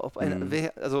oder ob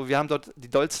also wir haben dort die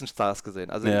dollsten Stars gesehen.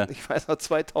 Also ich weiß noch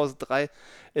 2003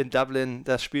 in Dublin,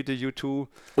 das spielte U2.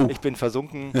 Ich bin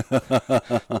versunken.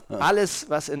 Alles,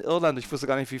 was in Irland, ich wusste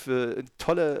gar nicht, wie viele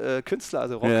tolle Künstler,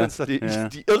 also Rockkünstler,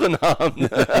 die Irren haben.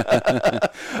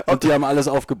 Und die haben alles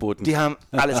aufgeboten. Die haben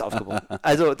alles aufgeboten.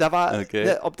 Also da war,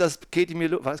 ob das Katie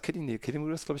Milo, war es Katie? Nee, Katie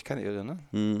Milo ist, glaube ich, keine Irre,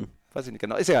 ne? Weiß ich nicht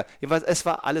genau. Ist egal. Jedenfalls, es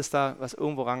war alles da, was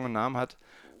irgendwo Rang und Namen hat.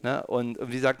 Ne? Und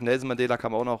wie gesagt, Nelson Mandela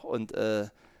kam auch noch und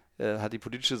hat die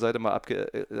politische Seite mal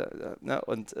ne?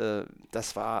 Und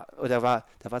das war, da war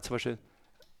zum Beispiel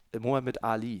Muhammad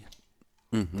Ali.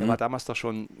 Der war damals doch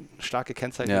schon stark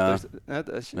gekennzeichnet.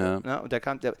 Ne? Und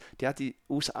der hat die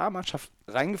USA-Mannschaft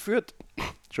reingeführt,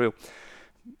 Entschuldigung,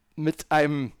 mit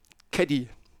einem Caddy,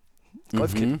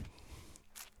 Golfcaddy.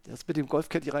 Der ist mit dem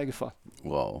Golfcaddy reingefahren.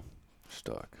 Wow,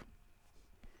 stark.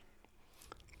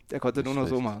 Der konnte nur noch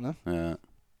so machen, ne? Ja.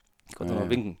 Konnte noch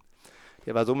winken.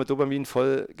 Der war so mit Dopamin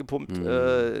voll gepumpt,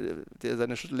 der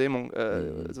seine Schüttellähmung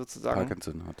sozusagen.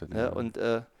 Parkinson hatte. Ne? Und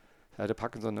er hatte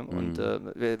Parkinson. Ne? Und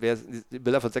wer die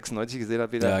Bilder von 96 gesehen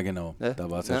hat, wieder. Ja, genau. Ne? Da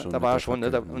war es ja schon. Da war er schon.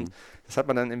 Ne? Und das hat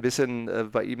man dann ein bisschen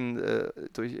bei ihm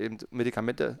durch eben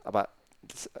Medikamente. Aber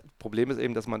das Problem ist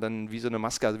eben, dass man dann wie so eine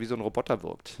Maske, also wie so ein Roboter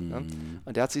wirkt. Ne?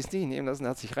 Und der hat sich es nicht nehmen lassen,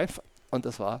 der hat sich rein. Und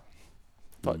das war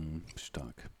toll.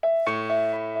 Stark.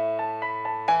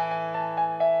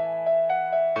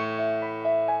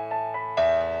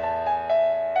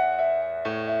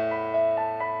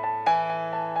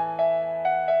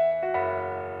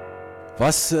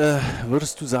 Was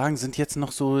würdest du sagen, sind jetzt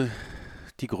noch so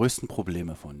die größten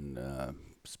Probleme von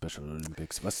Special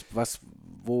Olympics?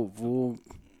 Wo?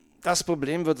 Das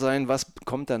Problem wird sein, was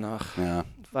kommt danach? Ja.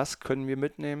 Was können wir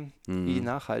mitnehmen? Wie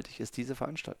nachhaltig ist diese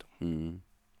Veranstaltung?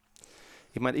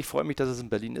 Ich meine, ich freue mich, dass es in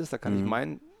Berlin ist. Da kann ich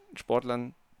meinen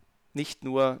Sportlern nicht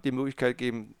nur die Möglichkeit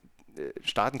geben,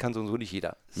 starten kann sowieso nicht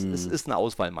jeder. Es ist eine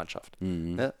Auswahlmannschaft.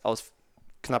 Ne? Aus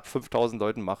knapp 5000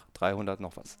 Leuten macht 300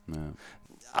 noch was. Ja.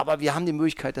 Aber wir haben die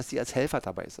Möglichkeit, dass sie als Helfer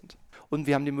dabei sind. Und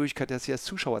wir haben die Möglichkeit, dass sie als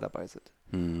Zuschauer dabei sind.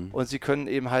 Und sie können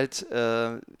eben halt, die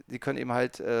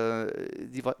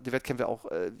Wettkämpfe auch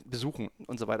besuchen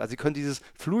und so weiter. Also sie können dieses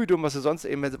Fluidum, was sie sonst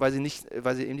eben, weil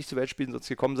sie eben nicht zur Welt spielen, sonst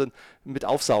gekommen sind, mit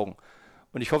aufsaugen.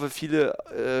 Und ich hoffe, viele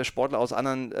Sportler aus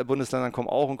anderen Bundesländern kommen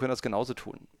auch und können das genauso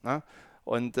tun. Ne?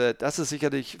 Und das ist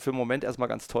sicherlich für den Moment erstmal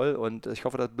ganz toll. Und ich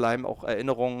hoffe, da bleiben auch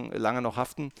Erinnerungen lange noch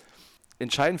haften.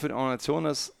 Entscheidend für die Organisation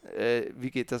ist, wie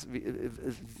geht das,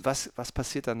 was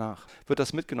passiert danach? Wird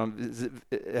das mitgenommen?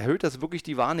 Erhöht das wirklich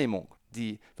die Wahrnehmung,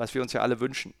 was wir uns ja alle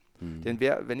wünschen? Denn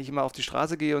wenn ich immer auf die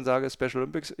Straße gehe und sage Special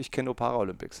Olympics, ich kenne nur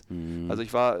Paralympics. Also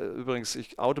ich war übrigens,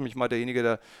 ich oute mich mal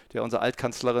derjenige, der unserer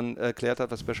Altkanzlerin erklärt hat,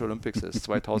 was Special Olympics ist,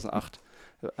 2008.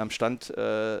 Am Stand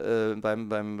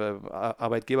beim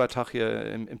Arbeitgebertag hier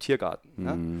im Tiergarten.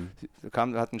 Ne? Sie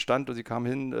hatten einen Stand und sie kam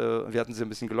hin, wir hatten sie ein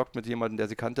bisschen gelockt mit jemandem, der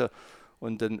sie kannte.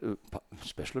 Und dann,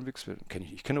 Special Olympics,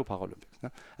 ich kenne nur Paralympics.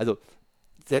 Ne? Also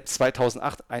selbst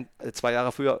 2008, 2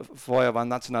 Jahre vorher waren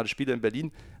nationale Spiele in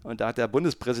Berlin und da hat der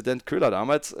Bundespräsident Köhler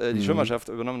damals die Schirmherrschaft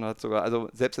übernommen und hat sogar, also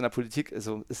selbst in der Politik,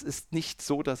 also es ist nicht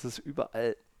so, dass es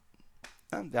überall,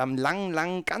 wir haben einen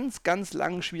langen, ganz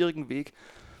langen, schwierigen Weg,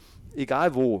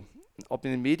 egal wo, ob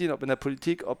in den Medien, ob in der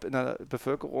Politik, ob in der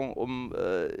Bevölkerung, um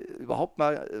überhaupt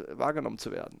mal wahrgenommen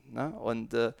zu werden. Ne?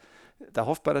 Und da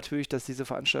hofft man natürlich, dass diese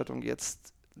Veranstaltung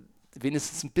jetzt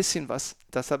wenigstens ein bisschen dass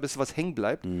da ein bisschen was hängen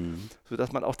bleibt,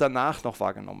 sodass man auch danach noch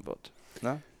wahrgenommen wird.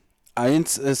 Ne?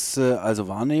 Eins ist also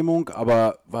Wahrnehmung,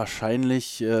 aber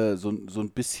wahrscheinlich so ein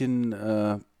bisschen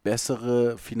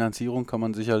bessere Finanzierung kann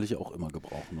man sicherlich auch immer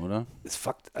gebrauchen, oder? Ist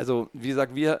Fakt. Also wie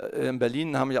gesagt, wir in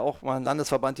Berlin haben ja auch mal einen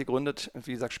Landesverband gegründet,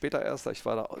 wie gesagt später erst. Ich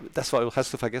war da,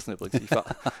 hast du vergessen übrigens.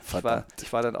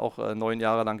 Ich war dann auch 9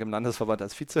 Jahre lang im Landesverband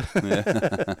als Vize.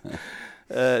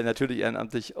 Natürlich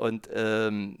ehrenamtlich und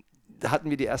da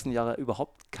hatten wir die ersten Jahre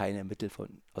überhaupt keine Mittel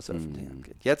aus der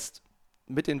Öffentlichkeit. Jetzt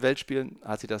mit den Weltspielen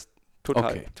hat sich das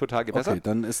total gebessert. Okay,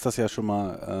 dann ist das ja schon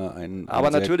mal ein aber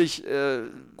natürlich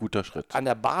guter Schritt. An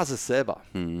der Basis selber,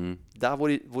 da wo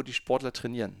die Sportler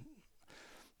trainieren,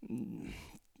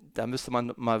 da müsste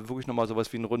man mal wirklich nochmal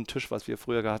sowas wie einen runden Tisch, was wir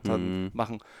früher gehabt haben,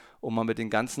 machen, um mal mit den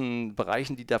ganzen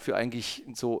Bereichen, die dafür eigentlich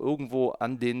so irgendwo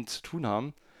an denen zu tun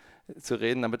haben, zu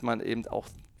reden, damit man eben auch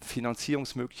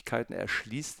Finanzierungsmöglichkeiten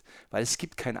erschließt, weil es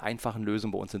gibt keine einfachen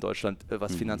Lösungen bei uns in Deutschland,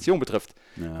 was Finanzierung betrifft,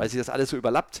 weil sich das alles so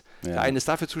überlappt. Ja. Der eine ist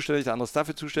dafür zuständig, der andere ist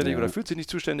dafür zuständig oder fühlt sich nicht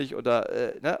zuständig oder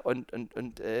und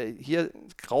hier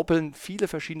graupeln viele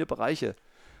verschiedene Bereiche,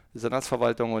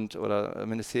 Senatsverwaltung oder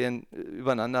Ministerien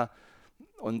übereinander.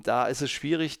 Und da ist es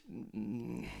schwierig,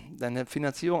 eine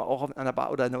Finanzierung auch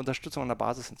oder eine Unterstützung an der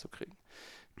Basis hinzukriegen.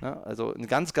 Ja, also ein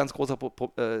ganz großer,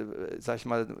 sag ich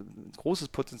mal, großes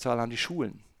Potenzial haben die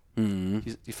Schulen,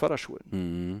 die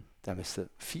Förderschulen. Da müsste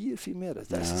viel mehr. Da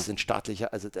ist der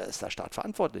Staat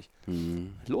verantwortlich.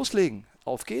 Loslegen,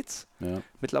 auf geht's. Ja.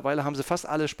 Mittlerweile haben sie fast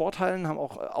alle Sporthallen, haben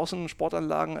auch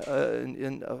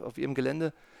Außensportanlagen auf ihrem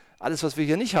Gelände. Alles, was wir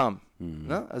hier nicht haben,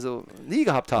 ne? Also nie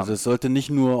gehabt haben. Also es sollte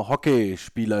nicht nur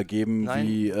Hockeyspieler geben,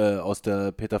 wie aus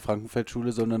der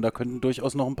Peter-Frankenfeld-Schule, sondern da könnten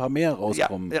durchaus noch ein paar mehr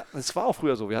rauskommen. Ja, es war auch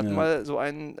früher so. Wir hatten mal so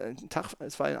einen Tag,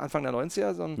 es war Anfang der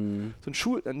 90er,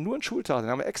 nur ein Schultag.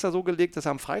 Den haben wir extra so gelegt, dass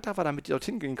er am Freitag war, damit die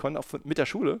dorthin gehen konnten, auch mit der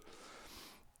Schule.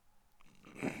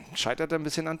 Scheitert ein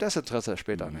bisschen an Desinteresse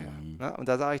später. Ne? Und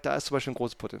da sage ich, da ist zum Beispiel ein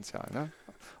großes Potenzial. Ne?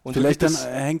 Und vielleicht dann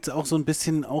hängt es auch so ein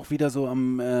bisschen auch wieder so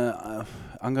am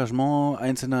Engagement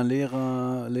einzelner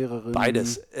Lehrer, Lehrerinnen.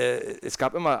 Beides. Es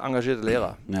gab immer engagierte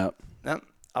Lehrer. Ja. Ne?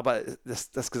 Aber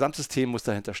das Gesamtsystem muss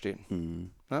dahinter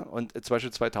stehen. Ne? Und zum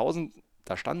Beispiel 2000,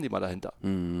 da standen die mal dahinter.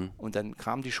 Und dann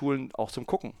kamen die Schulen auch zum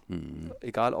Gucken.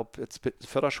 Egal ob jetzt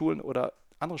Förderschulen oder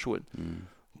andere Schulen.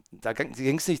 Da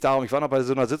ging es nicht darum, ich war noch bei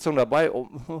so einer Sitzung dabei,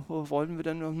 wollen wir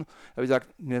denn? Da habe ich gesagt,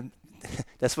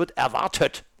 das wird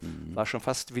erwartet. War schon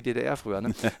fast wie DDR früher.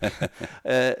 Ne?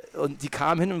 Und die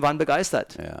kamen hin und waren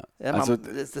begeistert. Ja,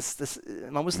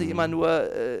 man muss nicht immer nur,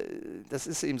 das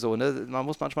ist eben so, ne? Man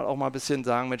muss manchmal auch mal ein bisschen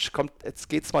sagen, Mensch, kommt, jetzt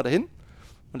geht's mal dahin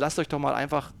und lasst euch doch mal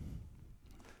einfach.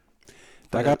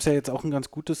 Da gab es ja jetzt auch ein ganz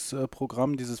gutes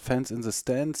Programm, dieses Fans in the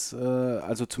Stands.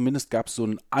 Also zumindest gab es so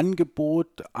ein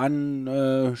Angebot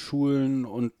an Schulen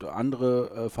und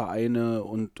andere Vereine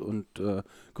und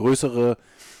größere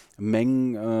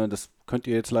Mengen. Das könnt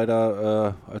ihr jetzt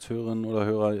leider als Hörerinnen oder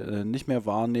Hörer nicht mehr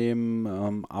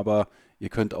wahrnehmen, aber ihr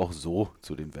könnt auch so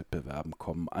zu den Wettbewerben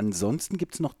kommen. Ansonsten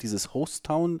gibt es noch dieses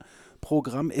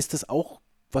Host-Town-Programm. Ist das auch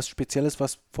was Spezielles,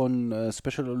 was von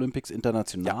Special Olympics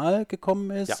international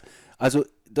gekommen ist? Ja. Also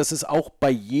das ist auch bei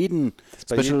jedem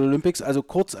Special Olympics, also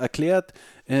kurz erklärt,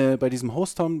 bei diesem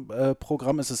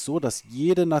Host-Town-Programm ist es so, dass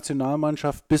jede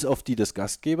Nationalmannschaft, bis auf die des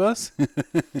Gastgebers,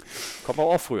 kommen wir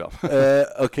auch früher.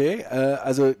 Okay,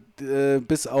 also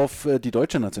bis auf die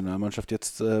deutsche Nationalmannschaft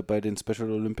jetzt bei den Special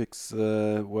Olympics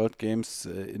World Games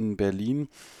in Berlin,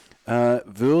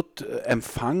 wird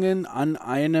empfangen an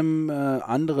einem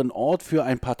anderen Ort für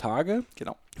ein paar Tage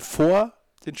vor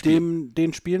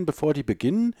den Spielen, bevor die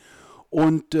beginnen.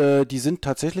 Und die sind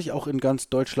tatsächlich auch in ganz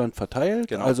Deutschland verteilt.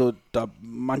 Genau. Also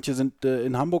manche sind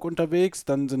in Hamburg unterwegs,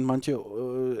 dann sind manche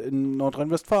in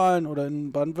Nordrhein-Westfalen oder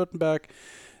in Baden-Württemberg.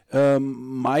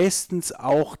 Meistens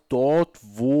auch dort,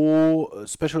 wo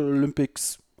Special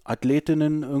Olympics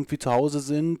Athletinnen irgendwie zu Hause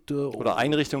sind. Oder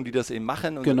Einrichtungen, die das eben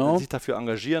machen und sich dafür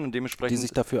engagieren und dementsprechend. Die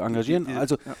sich dafür engagieren.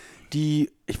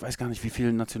 Ich weiß gar nicht, wie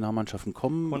viele Nationalmannschaften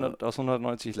kommen. Aus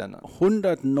 190 Ländern.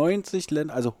 190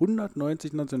 Länder, also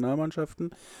 190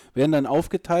 Nationalmannschaften werden dann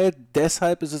aufgeteilt.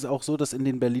 Deshalb ist es auch so, dass in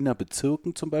den Berliner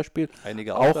Bezirken zum Beispiel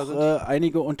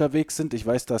einige unterwegs sind. Ich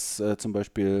weiß, dass zum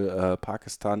Beispiel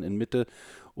Pakistan in Mitte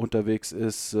unterwegs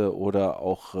ist oder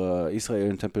auch Israel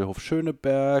in Tempelhof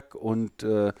Schöneberg und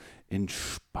in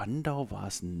Spandau war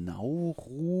es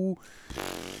Nauru.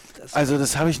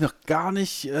 Das habe ich noch gar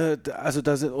nicht.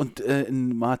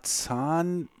 In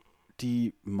Marzahn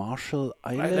die Marshall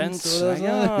Islands oder so.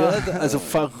 Ja. Also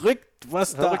verrückt,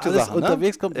 was verrückte da alles Sachen,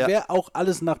 unterwegs kommt. Ja. Wer auch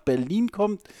alles nach Berlin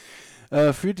kommt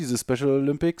für diese Special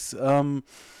Olympics. Ich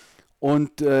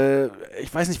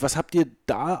weiß nicht, was habt ihr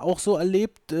da auch so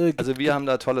erlebt? Also wir haben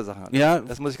da tolle Sachen erlebt. Ja.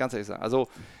 Das muss ich ganz ehrlich sagen. Also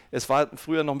es war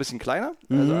früher noch ein bisschen kleiner,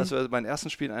 also als wir bei den ersten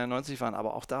Spielen 91 waren,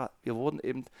 aber auch da,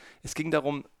 es ging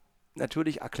darum,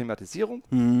 natürlich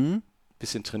Akklimatisierung,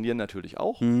 bisschen trainieren natürlich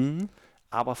auch,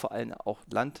 aber vor allem auch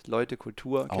Land, Leute,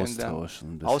 Kultur kennenlernen.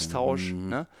 Austausch.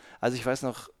 Ne? Also ich weiß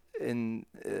noch, in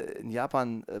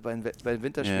Japan bei den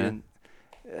Winterspielen,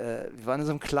 wir waren in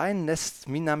so einem kleinen Nest,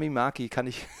 Minamimaki, kann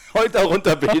ich heute auch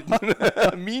runterbeten.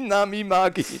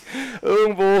 Minamimaki,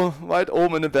 irgendwo weit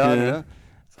oben in den Bergen. Ne?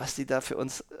 Was die da für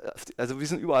uns, also wir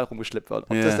sind überall rumgeschleppt worden.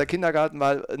 Ob das der Kindergarten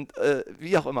war,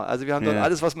 wie auch immer. Also wir haben dort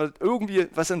alles, was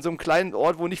in so einem kleinen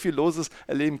Ort, wo nicht viel los ist,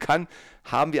 erleben kann,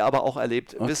 haben wir aber auch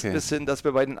erlebt. Okay. Bis hin, dass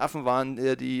wir bei den Affen waren,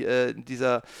 an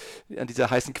dieser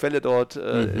heißen Quelle dort,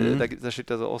 da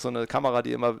steht da auch so eine Kamera,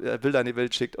 die immer Bilder in die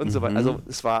Welt schickt und so weiter. Also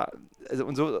es war,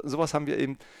 sowas haben wir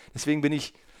eben, deswegen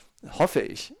hoffe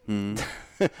ich,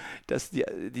 dass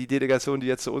die Delegationen, die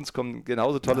jetzt zu uns kommen,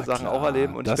 genauso tolle Sachen auch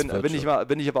erleben. Und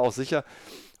bin ich aber auch sicher.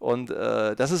 Und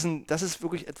das ist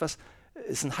wirklich etwas,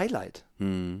 ist ein Highlight.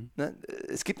 Ne?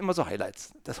 Es gibt immer so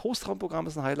Highlights. Das Hostraumprogramm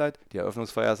ist ein Highlight, die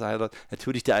Eröffnungsfeier ist ein Highlight.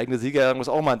 Natürlich der eigene Sieger muss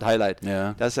auch mal ein Highlight.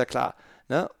 Ja. Das ist ja klar.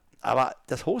 Ne? Aber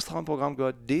das Hostraumprogramm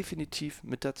gehört definitiv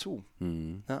mit dazu.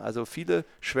 Ne? Also viele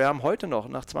schwärmen heute noch,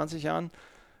 nach 20 Jahren,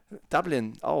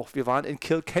 Dublin auch. Wir waren in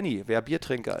Kilkenny, wer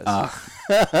Biertrinker ist. Ach.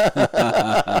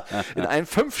 In einem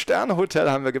 5-Sterne-Hotel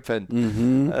haben wir gepennt.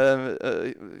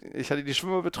 Ich hatte die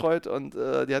Schwimmer betreut und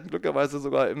die hatten glücklicherweise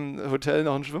sogar im Hotel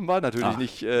noch ein Schwimmbad. Natürlich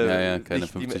nicht. Keine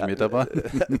 50 Meter Bahn.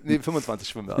 Nee, 25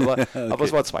 Schwimmbad. Aber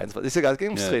es war 22. Ist egal, es ging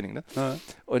ums Training. Ne? Ja.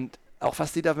 Und auch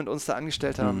was die da mit uns da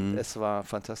angestellt haben, es war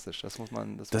fantastisch. Das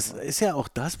ist ja auch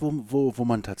das, wo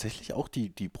man tatsächlich auch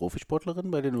die Profisportlerinnen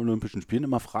bei den Olympischen Spielen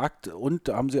immer fragt, und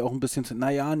haben sie auch ein bisschen,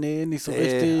 nicht so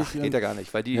richtig. Geht ja gar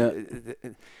nicht, weil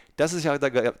das ist ja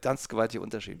der ganz gewaltige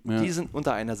Unterschied. Ja. Die sind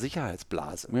unter einer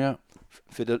Sicherheitsblase. Ja.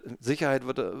 Für die Sicherheit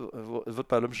wird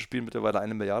bei Olympischen Spielen mittlerweile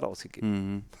 1 Milliarde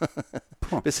ausgegeben.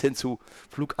 Bis hin zu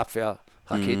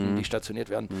Flugabwehrraketen, die stationiert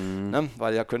werden. Ne?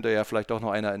 Weil könnte ja vielleicht doch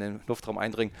noch einer in den Luftraum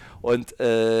eindringen. Und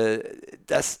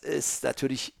das ist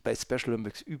natürlich bei Special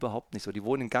Olympics überhaupt nicht so. Die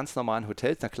wohnen in ganz normalen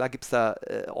Hotels. Na klar gibt es da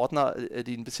Ordner,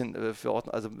 die ein bisschen ein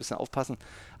bisschen aufpassen,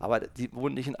 aber die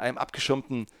wohnen nicht in einem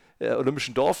abgeschirmten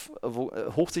olympischen Dorf, wo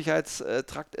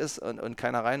Hochsicherheitstrakt ist und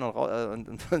keiner rein und raus,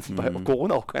 und bei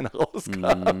Corona auch keiner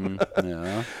rauskam.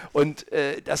 Und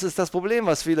das ist das Problem,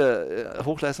 was viele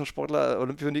Hochleistungssportler,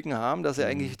 Olympioniken haben, dass sie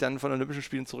eigentlich dann von Olympischen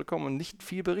Spielen zurückkommen und nicht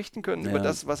viel berichten können über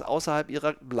das, was außerhalb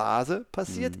ihrer Blase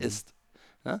passiert ist.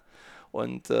 Ja?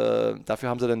 Und dafür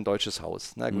haben sie dann ein deutsches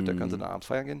Haus. Na gut, da können sie dann abends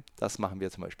feiern gehen. Das machen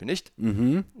wir zum Beispiel nicht.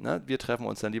 Na, wir treffen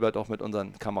uns dann lieber doch mit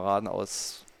unseren Kameraden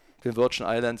aus den Virgin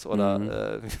Islands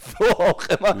oder wo auch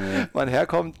immer man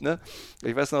herkommt. Ne?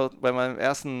 Ich weiß noch, bei meinem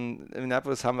ersten in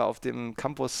Minneapolis haben wir auf dem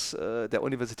Campus der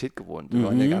Universität gewohnt. Wir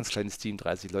waren ein ganz kleines Team,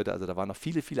 30 Leute, also da waren noch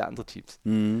viele, viele andere Teams.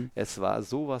 Es war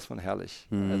sowas von herrlich.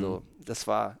 Also das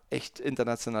war echt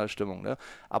internationale Stimmung. Ne?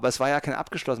 Aber es war ja kein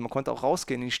abgeschlossen, man konnte auch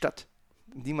rausgehen in die Stadt.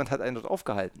 Niemand hat einen dort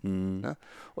aufgehalten. Ne?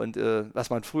 Und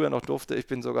was man früher noch durfte,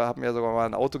 habe mir sogar mal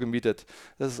ein Auto gemietet.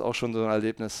 Das ist auch schon so ein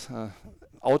Erlebnis.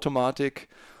 Automatik.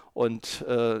 Und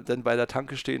dann bei der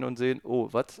Tanke stehen und sehen,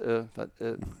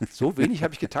 so wenig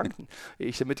habe ich getankt.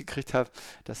 Ich dann mitgekriegt habe,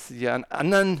 dass sie ja an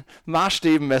anderen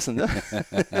Maßstäben messen. Ne?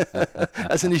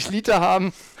 Also nicht Liter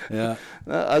haben. Ja.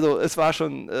 Also es war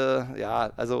schon, es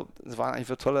waren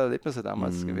eigentlich tolle Erlebnisse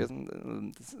damals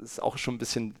gewesen. Das ist auch schon ein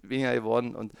bisschen weniger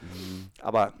geworden.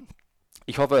 Aber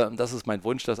ich hoffe, das ist mein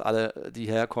Wunsch, dass alle, die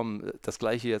herkommen, das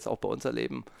Gleiche jetzt auch bei uns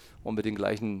erleben und mit den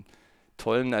gleichen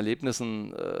tollen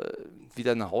Erlebnissen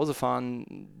wieder nach Hause fahren,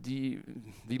 die,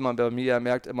 wie man bei mir ja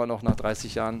merkt, immer noch nach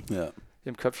 30 Jahren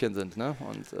im Köpfchen sind. Ne?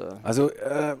 Und,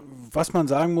 was man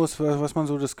sagen muss, was man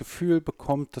so das Gefühl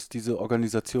bekommt, dass diese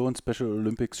Organisation Special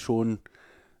Olympics schon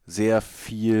sehr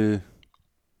viel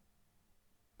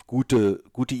gute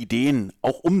Ideen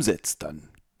auch umsetzt dann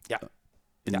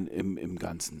im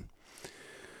Ganzen.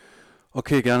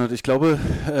 Okay, Gernot, ich glaube,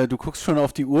 du guckst schon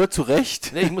auf die Uhr, zu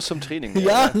Recht. Nee, ich muss zum Training.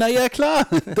 Ja, naja, klar,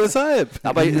 deshalb.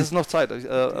 Aber es ist noch Zeit.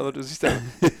 Aber du siehst ja,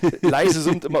 leise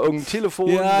summt immer irgendein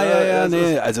Telefon.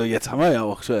 Nee. Also jetzt haben wir ja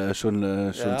auch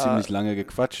schon ziemlich lange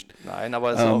gequatscht. Nein,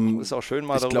 aber es ist auch schön,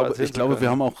 mal darüber erzählen Ich glaube, wir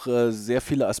haben auch sehr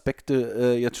viele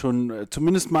Aspekte jetzt schon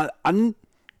zumindest mal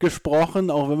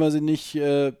angesprochen, auch wenn wir sie nicht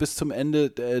bis zum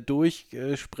Ende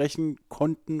durchsprechen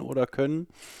konnten oder können.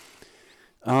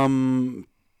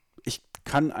 Ich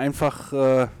kann einfach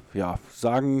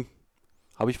sagen,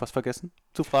 habe ich was vergessen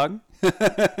zu fragen?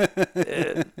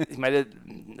 Ich meine,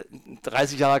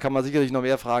 30 Jahre kann man sicherlich noch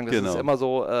mehr fragen. Das ist immer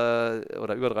so,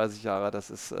 oder über 30 Jahre. Das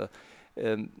ist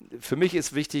für mich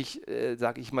ist wichtig,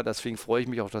 sage ich mal, deswegen freue ich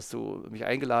mich auch, dass du mich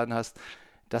eingeladen hast,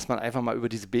 dass man einfach mal über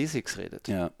diese Basics redet.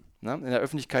 Ja. Ne? In der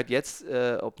Öffentlichkeit jetzt,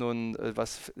 ob nun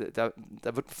da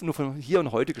wird nur von hier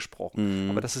und heute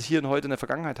gesprochen, aber dass es hier und heute in der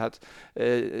Vergangenheit hat,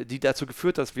 die dazu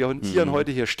geführt, dass wir hier und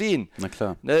heute hier stehen. Na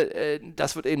klar. Ne?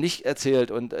 Das wird eben nicht erzählt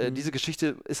und diese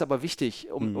Geschichte ist aber wichtig,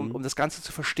 um das Ganze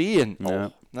zu verstehen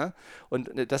auch. Ne?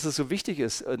 Und dass es so wichtig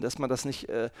ist, dass man dass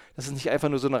es nicht einfach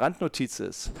nur so eine Randnotiz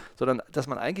ist, sondern dass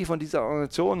man eigentlich von dieser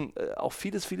Organisation auch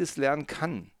vieles lernen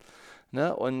kann.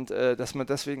 Ne? Und dass man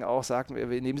deswegen auch sagt,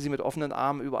 wir nehmen sie mit offenen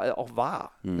Armen überall auch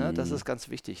wahr. Ne? Das ist ganz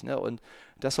wichtig. Ne? Und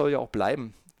das soll ja auch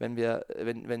bleiben, wenn ich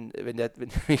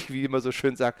wie immer so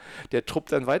schön sagt, der Trupp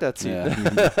dann weiterzieht. Ja.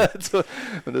 Ne? Also,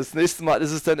 und das nächste Mal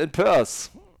ist es dann in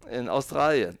Perth, in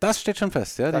Australien. Das steht schon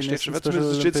fest, ja? Das steht schon fest,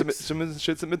 zumindest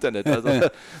steht es im Internet. Also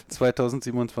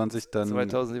 2027 dann.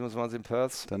 2027 in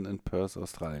Perth. Dann in Perth,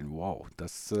 Australien. Wow.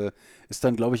 Das ist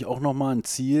dann, glaube ich, auch nochmal ein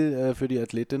Ziel für die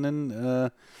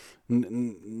Athletinnen.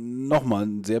 Nochmal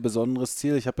ein sehr besonderes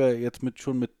Ziel. Ich habe ja jetzt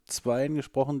schon mit zweien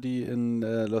gesprochen, die in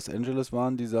Los Angeles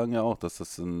waren. Die sagen ja auch, dass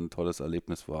das ein tolles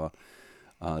Erlebnis war.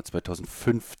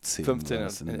 2015 war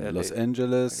es in Los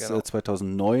Angeles, genau.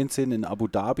 2019 in Abu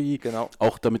Dhabi. Genau.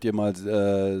 Auch damit ihr mal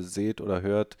seht oder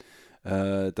hört,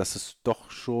 dass es doch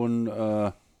schon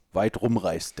weit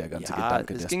rumreißt, der ganze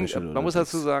Gedanke der Special Olympics. Man muss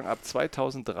dazu sagen, ab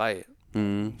 2003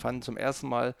 fanden zum ersten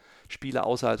Mal Spiele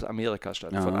außerhalb Amerikas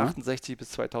statt. Von 68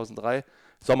 bis 2003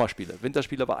 Sommerspiele.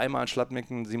 Winterspiele war einmal in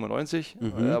Schladming 97,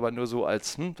 aber nur so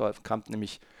als, da kommt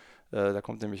nämlich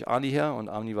Arni her und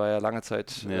Arni war ja lange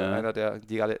Zeit einer der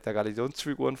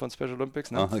Galionsfiguren von Special Olympics.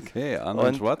 Ne? Okay,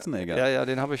 Arnold Schwarzenegger. Ja,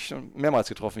 den habe ich schon mehrmals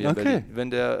getroffen hier in Berlin. Wenn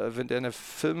der eine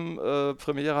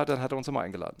Filmpremiere hat, dann hat er uns immer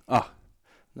eingeladen. Ach,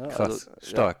 ne? Krass, also,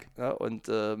 stark. Ja, und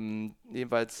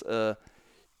jedenfalls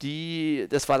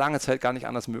das war lange Zeit gar nicht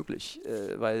anders möglich,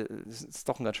 weil es ist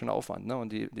doch ein ganz schöner Aufwand. Ne?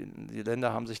 Und die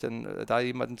Länder haben sich dann da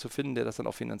jemanden zu finden, der das dann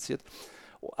auch finanziert.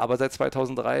 Aber seit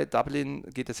 2003, Dublin,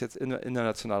 geht es jetzt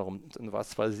international rum. Dann war es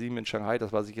 2007 in Shanghai,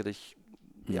 das war sicherlich,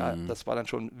 das war dann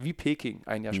schon wie Peking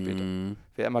ein Jahr später.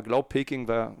 Wer immer glaubt, Peking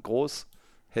war groß,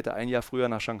 hätte ein Jahr früher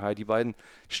nach Shanghai. Die beiden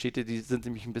Städte, die sind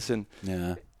nämlich ein bisschen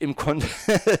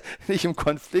nicht im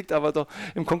Konflikt, aber doch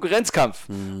im Konkurrenzkampf.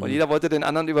 Und jeder wollte den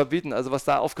anderen überbieten. Also was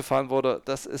da aufgefahren wurde,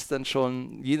 das ist dann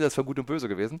schon jenseits von Gut und Böse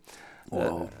gewesen.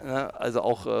 Wow. Also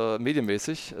auch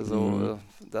medienmäßig. Also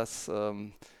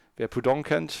wer Pudong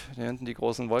kennt, hier hinten die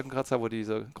großen Wolkenkratzer, wo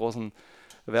diese großen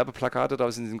Werbeplakate,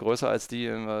 da sind größer als die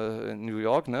in New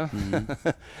York, ne?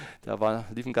 Da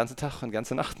lief den ganzen Tag und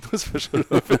ganze Nacht nur Special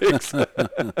Olympics.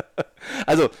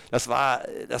 Also das war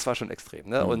schon extrem,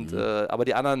 ne? Und aber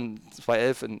die anderen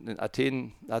 2011 in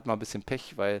Athen, da hat man ein bisschen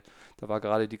Pech, weil da war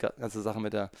gerade die ganze Sache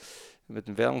mit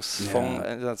dem Währungsfonds,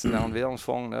 internationalen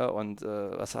Währungsfonds, ne? Und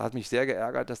das hat mich sehr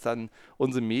geärgert, dass dann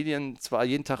unsere Medien zwar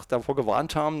jeden Tag davor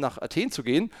gewarnt haben, nach Athen zu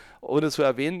gehen, ohne zu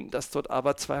erwähnen, dass dort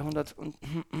aber 200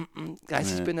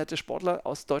 geistig behinderte Sportler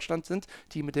aus Deutschland sind,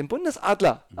 die mit dem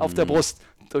Bundesadler auf der Brust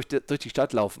durch die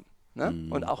Stadt laufen. Ne?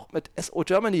 Und auch mit SO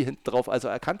Germany hinten drauf, also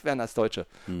erkannt werden als Deutsche.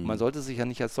 Und man sollte sich ja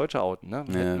nicht als Deutscher outen. Ne?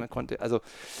 Also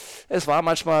es war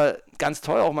manchmal ganz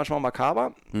toll, auch manchmal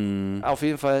makaber. Auf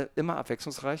jeden Fall immer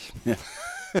abwechslungsreich. Ja,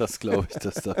 das glaube ich,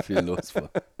 dass da viel los war.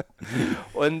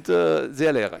 Und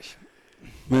sehr lehrreich.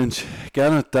 Mensch,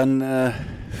 gerne. Dann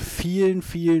vielen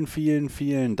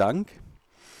Dank.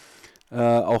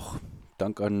 Auch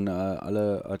Dank an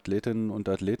alle Athletinnen und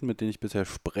Athleten, mit denen ich bisher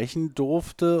sprechen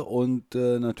durfte. Und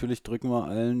natürlich drücken wir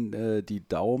allen die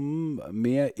Daumen.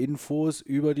 Mehr Infos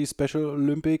über die Special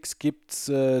Olympics gibt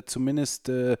es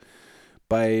zumindest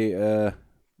bei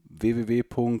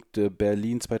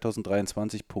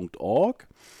www.berlin2023.org.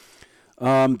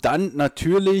 Dann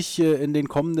natürlich in den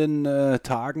kommenden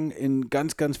Tagen in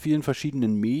ganz, ganz vielen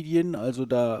verschiedenen Medien. Also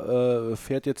da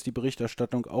fährt jetzt die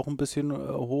Berichterstattung auch ein bisschen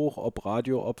hoch, ob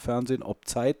Radio, ob Fernsehen, ob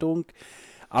Zeitung.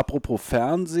 Apropos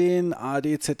Fernsehen,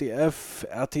 ARD, ZDF,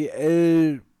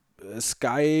 RTL,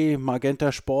 Sky,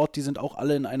 Magenta Sport, die sind auch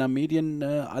alle in einer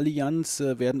Medienallianz,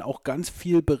 werden auch ganz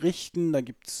viel berichten. Da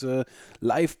gibt es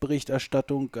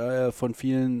Live-Berichterstattung von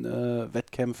vielen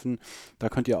Wettkämpfen. Da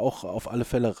könnt ihr auch auf alle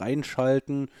Fälle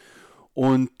reinschalten.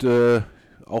 Und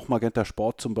auch Magenta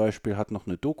Sport zum Beispiel hat noch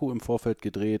eine Doku im Vorfeld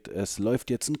gedreht. Es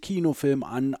läuft jetzt ein Kinofilm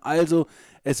an. Also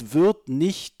es wird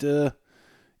nicht, ihr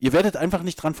werdet einfach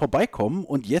nicht dran vorbeikommen.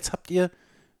 Und jetzt habt ihr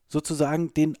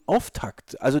sozusagen den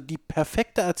Auftakt, also die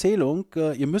perfekte Erzählung.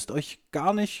 Ihr müsst euch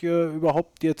gar nicht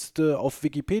überhaupt jetzt auf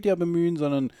Wikipedia bemühen,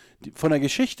 sondern von der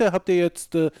Geschichte habt ihr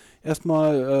jetzt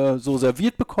erstmal so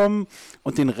serviert bekommen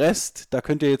und den Rest, da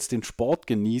könnt ihr jetzt den Sport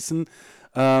genießen.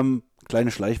 Kleine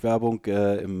Schleichwerbung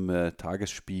im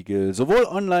Tagesspiegel, sowohl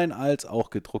online als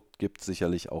auch gedruckt, gibt es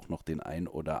sicherlich auch noch den ein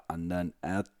oder anderen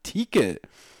Artikel.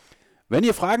 Wenn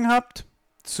ihr Fragen habt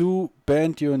zu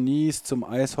Bend Your Knees, zum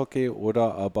Eishockey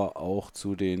oder aber auch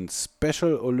zu den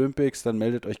Special Olympics, dann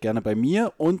meldet euch gerne bei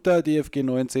mir unter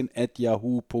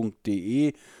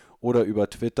dfg19@yahoo.de oder über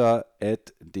Twitter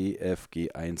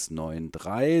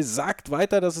 @dfg193. Sagt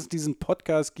weiter, dass es diesen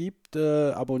Podcast gibt,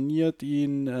 abonniert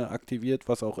ihn, aktiviert,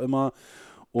 was auch immer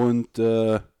und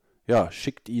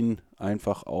schickt ihn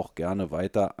einfach auch gerne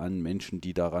weiter an Menschen,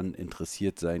 die daran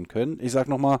interessiert sein können. Ich sage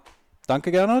nochmal,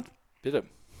 danke Gernot. Bitte.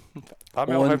 War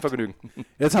mir auch ein Vergnügen.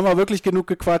 Jetzt haben wir wirklich genug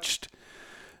gequatscht.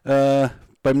 Beim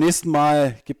nächsten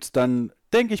Mal gibt es dann,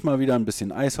 denke ich mal, wieder ein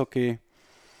bisschen Eishockey.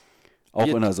 Auch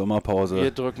in der Sommerpause.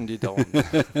 Wir drücken die Daumen.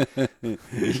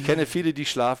 Ich kenne viele, die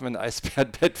schlafen in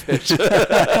Eisbärenbettwäsche.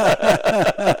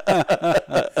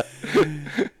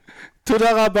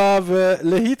 Tudarabave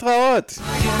Lehitraot.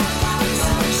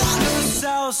 Schluss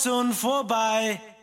aus und vorbei.